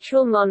of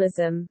neutral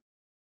monism.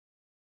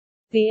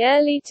 The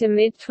early to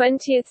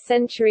mid-20th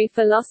century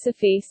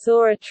philosophy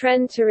saw a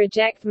trend to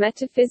reject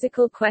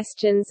metaphysical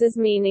questions as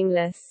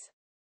meaningless.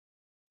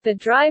 The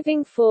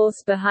driving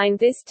force behind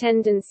this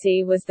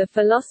tendency was the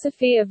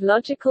philosophy of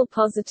logical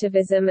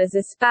positivism as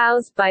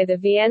espoused by the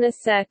Vienna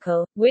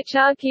Circle, which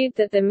argued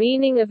that the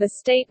meaning of a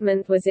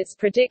statement was its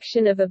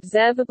prediction of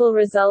observable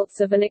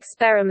results of an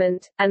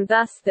experiment, and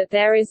thus that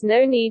there is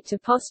no need to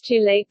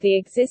postulate the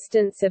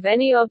existence of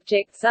any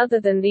objects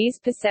other than these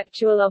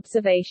perceptual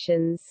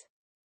observations.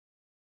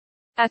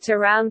 At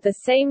around the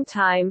same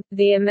time,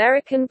 the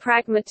American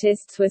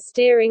pragmatists were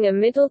steering a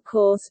middle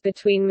course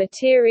between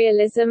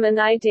materialism and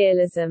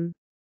idealism.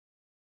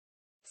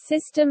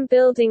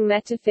 System-building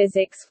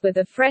metaphysics, with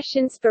a fresh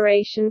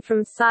inspiration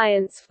from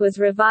science, was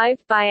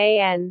revived by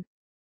A.N.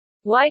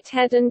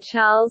 Whitehead and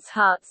Charles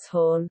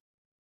Hartshorne.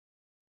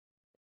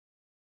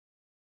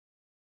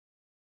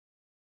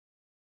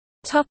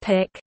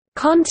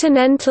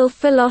 Continental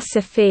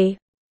philosophy.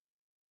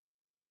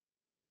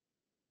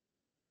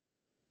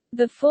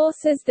 The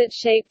forces that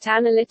shaped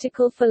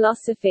analytical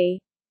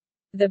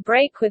philosophy—the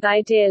break with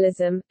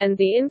idealism, and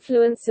the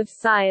influence of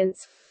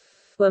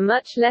science—were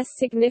much less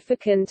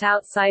significant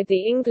outside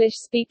the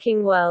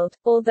English-speaking world,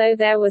 although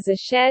there was a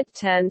shared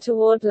turn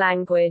toward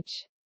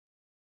language.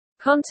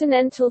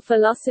 Continental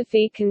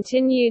philosophy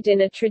continued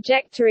in a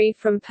trajectory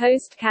from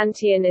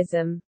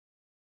post-Kantianism.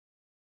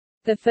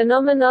 The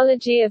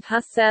phenomenology of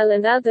Husserl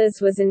and others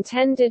was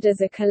intended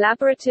as a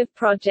collaborative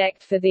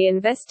project for the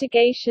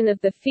investigation of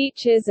the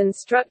features and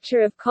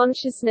structure of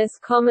consciousness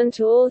common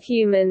to all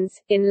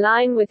humans, in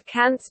line with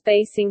Kant's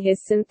basing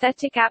his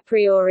synthetic a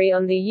priori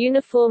on the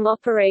uniform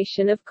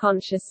operation of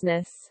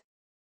consciousness.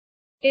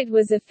 It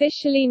was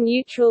officially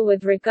neutral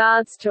with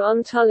regards to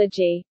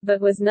ontology,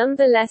 but was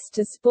nonetheless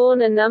to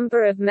spawn a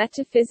number of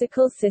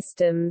metaphysical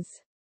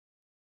systems.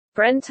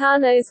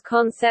 Brentano's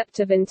concept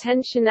of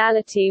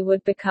intentionality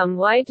would become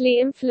widely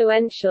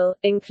influential,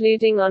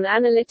 including on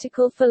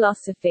analytical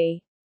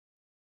philosophy.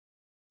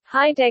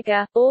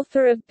 Heidegger,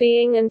 author of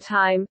Being and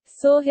Time,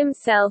 saw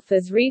himself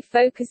as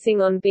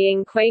refocusing on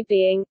being qua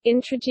being,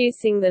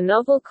 introducing the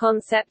novel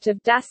concept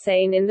of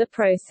Dasein in the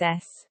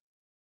process.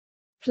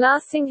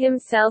 Classing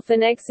himself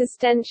an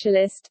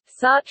existentialist,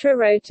 Sartre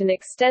wrote an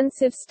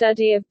extensive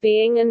study of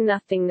being and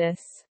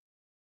nothingness.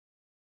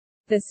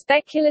 The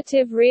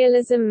speculative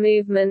realism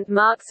movement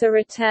marks a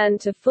return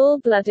to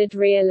full-blooded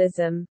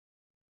realism.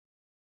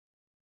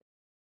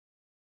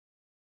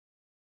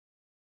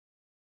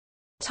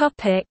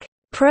 Topic: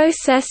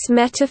 Process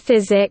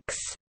metaphysics.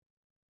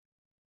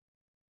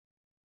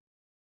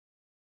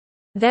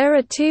 There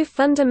are two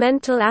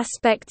fundamental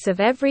aspects of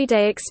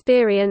everyday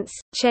experience: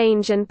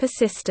 change and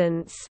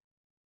persistence.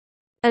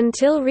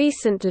 Until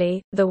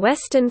recently, the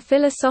Western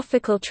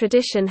philosophical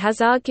tradition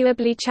has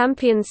arguably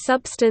championed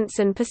substance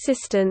and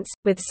persistence,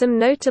 with some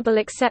notable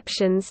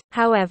exceptions,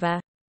 however.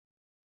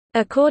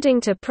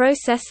 According to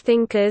process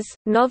thinkers,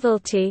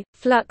 novelty,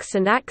 flux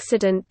and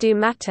accident do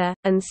matter,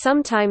 and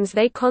sometimes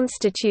they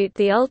constitute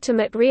the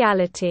ultimate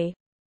reality.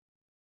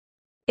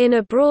 In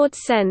a broad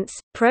sense,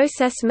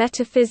 process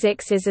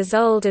metaphysics is as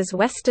old as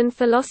Western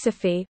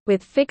philosophy,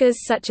 with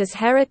figures such as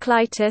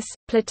Heraclitus,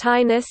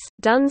 Plotinus,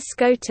 Duns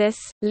Scotus,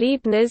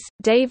 Leibniz,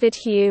 David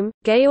Hume,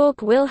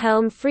 Georg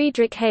Wilhelm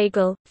Friedrich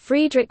Hegel,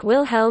 Friedrich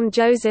Wilhelm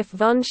Joseph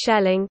von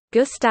Schelling,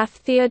 Gustav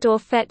Theodor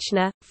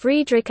Fechner,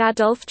 Friedrich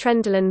Adolf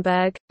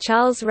Trendelenburg,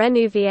 Charles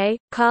Renouvier,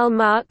 Karl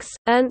Marx,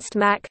 Ernst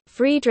Mach,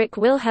 Friedrich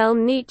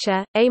Wilhelm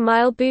Nietzsche,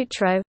 Émile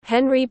Boutroux,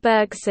 Henry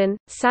Bergson,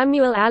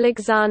 Samuel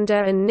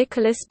Alexander and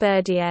Nicholas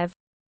Berdyaev.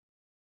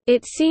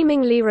 It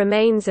seemingly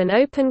remains an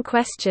open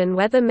question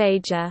whether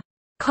major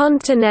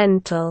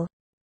continental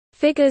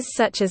figures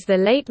such as the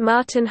late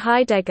Martin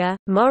Heidegger,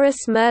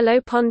 Maurice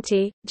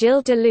Merleau-Ponty,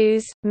 Gilles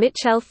Deleuze,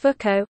 Michel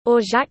Foucault, or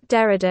Jacques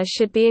Derrida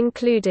should be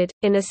included.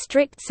 In a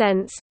strict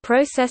sense,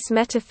 process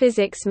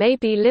metaphysics may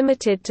be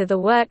limited to the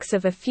works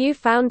of a few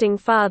founding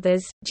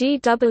fathers: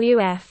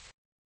 G.W.F.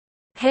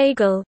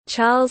 Hegel,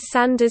 Charles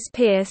Sanders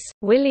Peirce,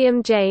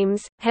 William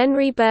James,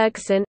 Henry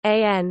Bergson,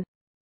 A.N.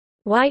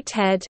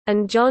 Whitehead,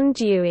 and John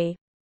Dewey.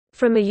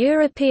 From a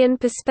European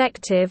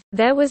perspective,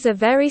 there was a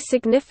very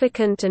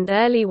significant and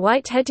early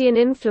Whiteheadian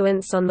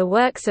influence on the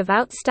works of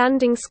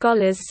outstanding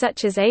scholars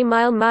such as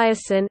Émile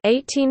Meyerson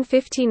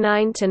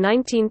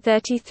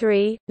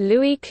 (1859–1933),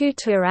 Louis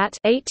Couturat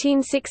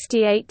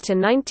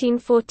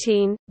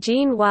 (1868–1914),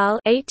 Jean Wahl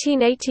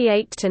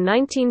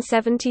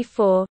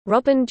 (1888–1974),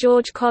 Robin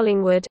George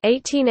Collingwood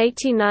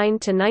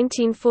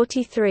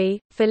 (1889–1943),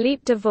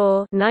 Philippe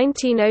Devaux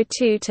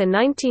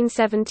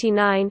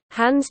 (1902–1979),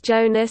 Hans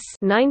Jonas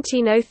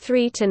 (1903–1993),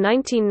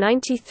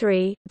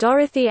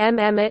 Dorothy M.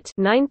 Emmett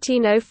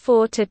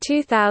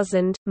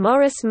 (1904–2000),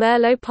 Maurice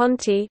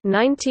Merleau-Ponty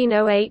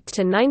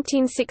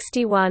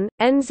 (1908–1961),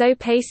 Enzo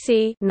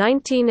Pace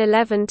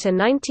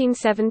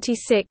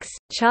 (1911–1976),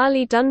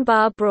 Charlie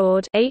Dunbar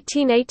Broad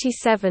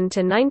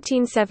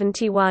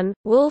 (1887–1971),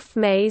 Wolff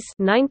Mays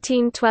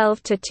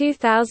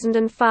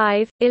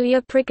 (1912–2005),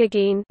 Ilya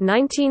Prigogine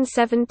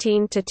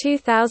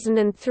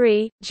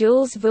 (1917–2003),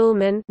 Jules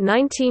Vuillemin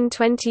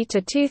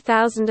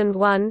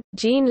 (1920–2001),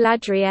 Jean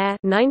Ladriere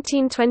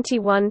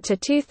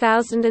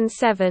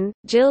 (1921–2007),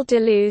 Gilles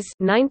Deleuze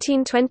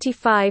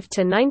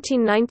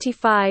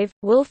 (1925–1995),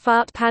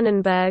 Wolfart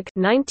Pannenberg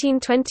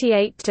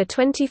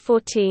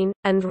 (1928–2014),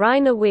 and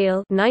Rainer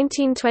Wheel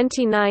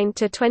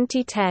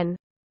 (1929–2010).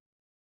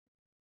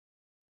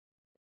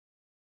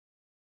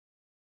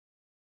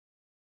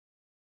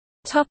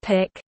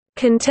 Topic: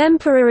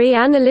 Contemporary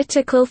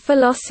analytical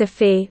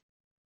philosophy.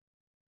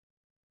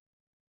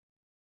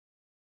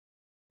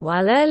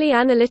 While early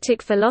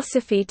analytic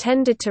philosophy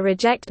tended to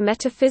reject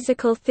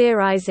metaphysical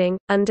theorizing,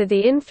 under the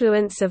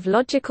influence of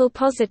logical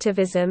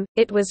positivism,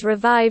 it was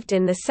revived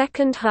in the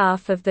second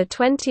half of the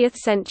 20th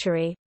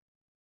century.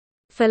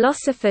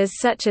 Philosophers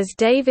such as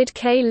David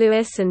K.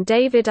 Lewis and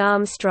David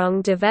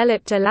Armstrong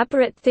developed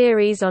elaborate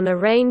theories on a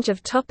range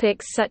of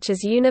topics such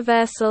as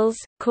universals,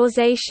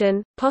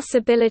 causation,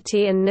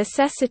 possibility and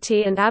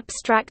necessity, and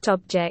abstract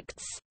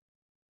objects.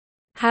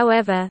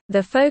 However,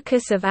 the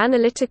focus of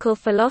analytical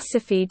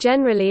philosophy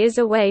generally is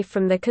away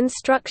from the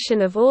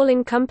construction of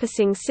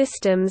all-encompassing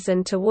systems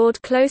and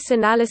toward close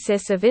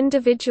analysis of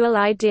individual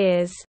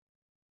ideas.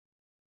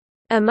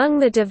 Among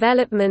the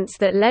developments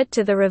that led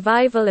to the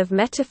revival of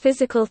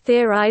metaphysical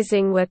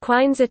theorizing were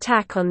Quine's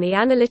attack on the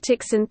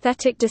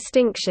analytic-synthetic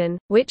distinction,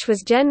 which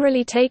was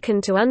generally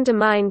taken to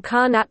undermine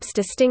Carnap's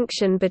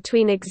distinction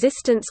between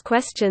existence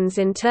questions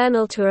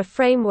internal to a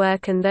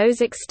framework and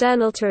those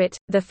external to it,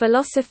 the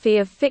philosophy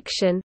of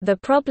fiction, the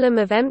problem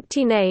of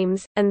empty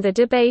names, and the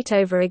debate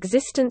over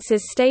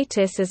existence's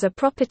status as a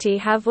property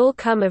have all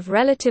come of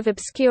relative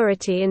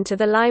obscurity into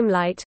the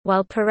limelight,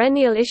 while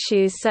perennial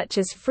issues such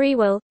as free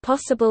will,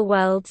 possible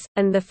worlds,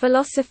 and the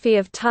philosophy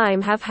of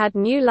time have had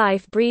new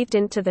life breathed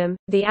into them.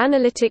 The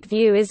analytic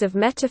view is of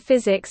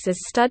metaphysics as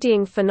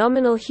studying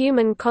phenomenal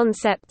human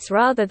concepts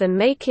rather than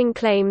making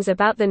claims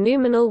about the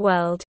noumenal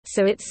world,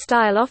 so its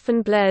style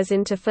often blurs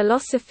into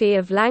philosophy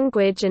of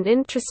language and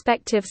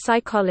introspective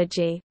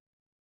psychology.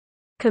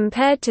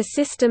 Compared to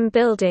system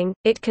building,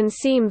 it can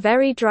seem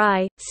very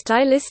dry,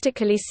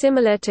 stylistically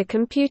similar to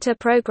computer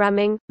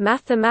programming,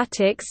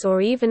 mathematics,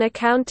 or even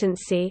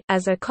accountancy,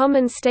 as a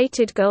common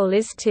stated goal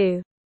is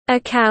to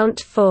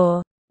account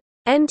for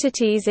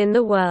entities in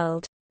the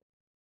world.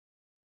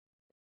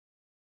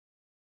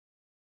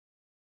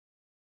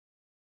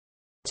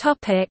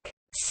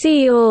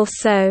 See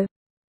also: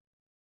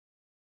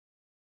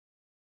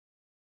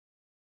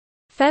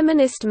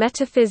 Feminist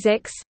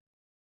metaphysics,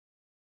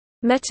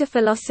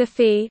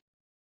 Metaphilosophy,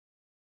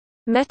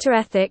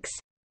 Metaethics,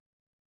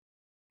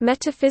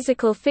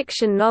 Metaphysical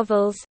fiction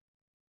novels,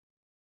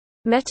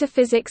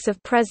 Metaphysics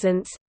of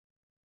presence,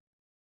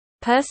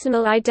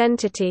 Personal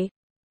identity,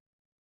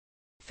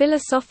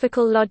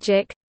 Philosophical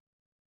logic,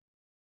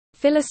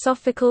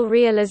 Philosophical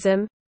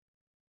realism,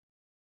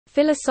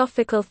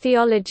 Philosophical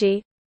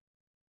theology,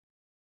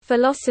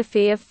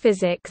 Philosophy of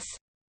physics.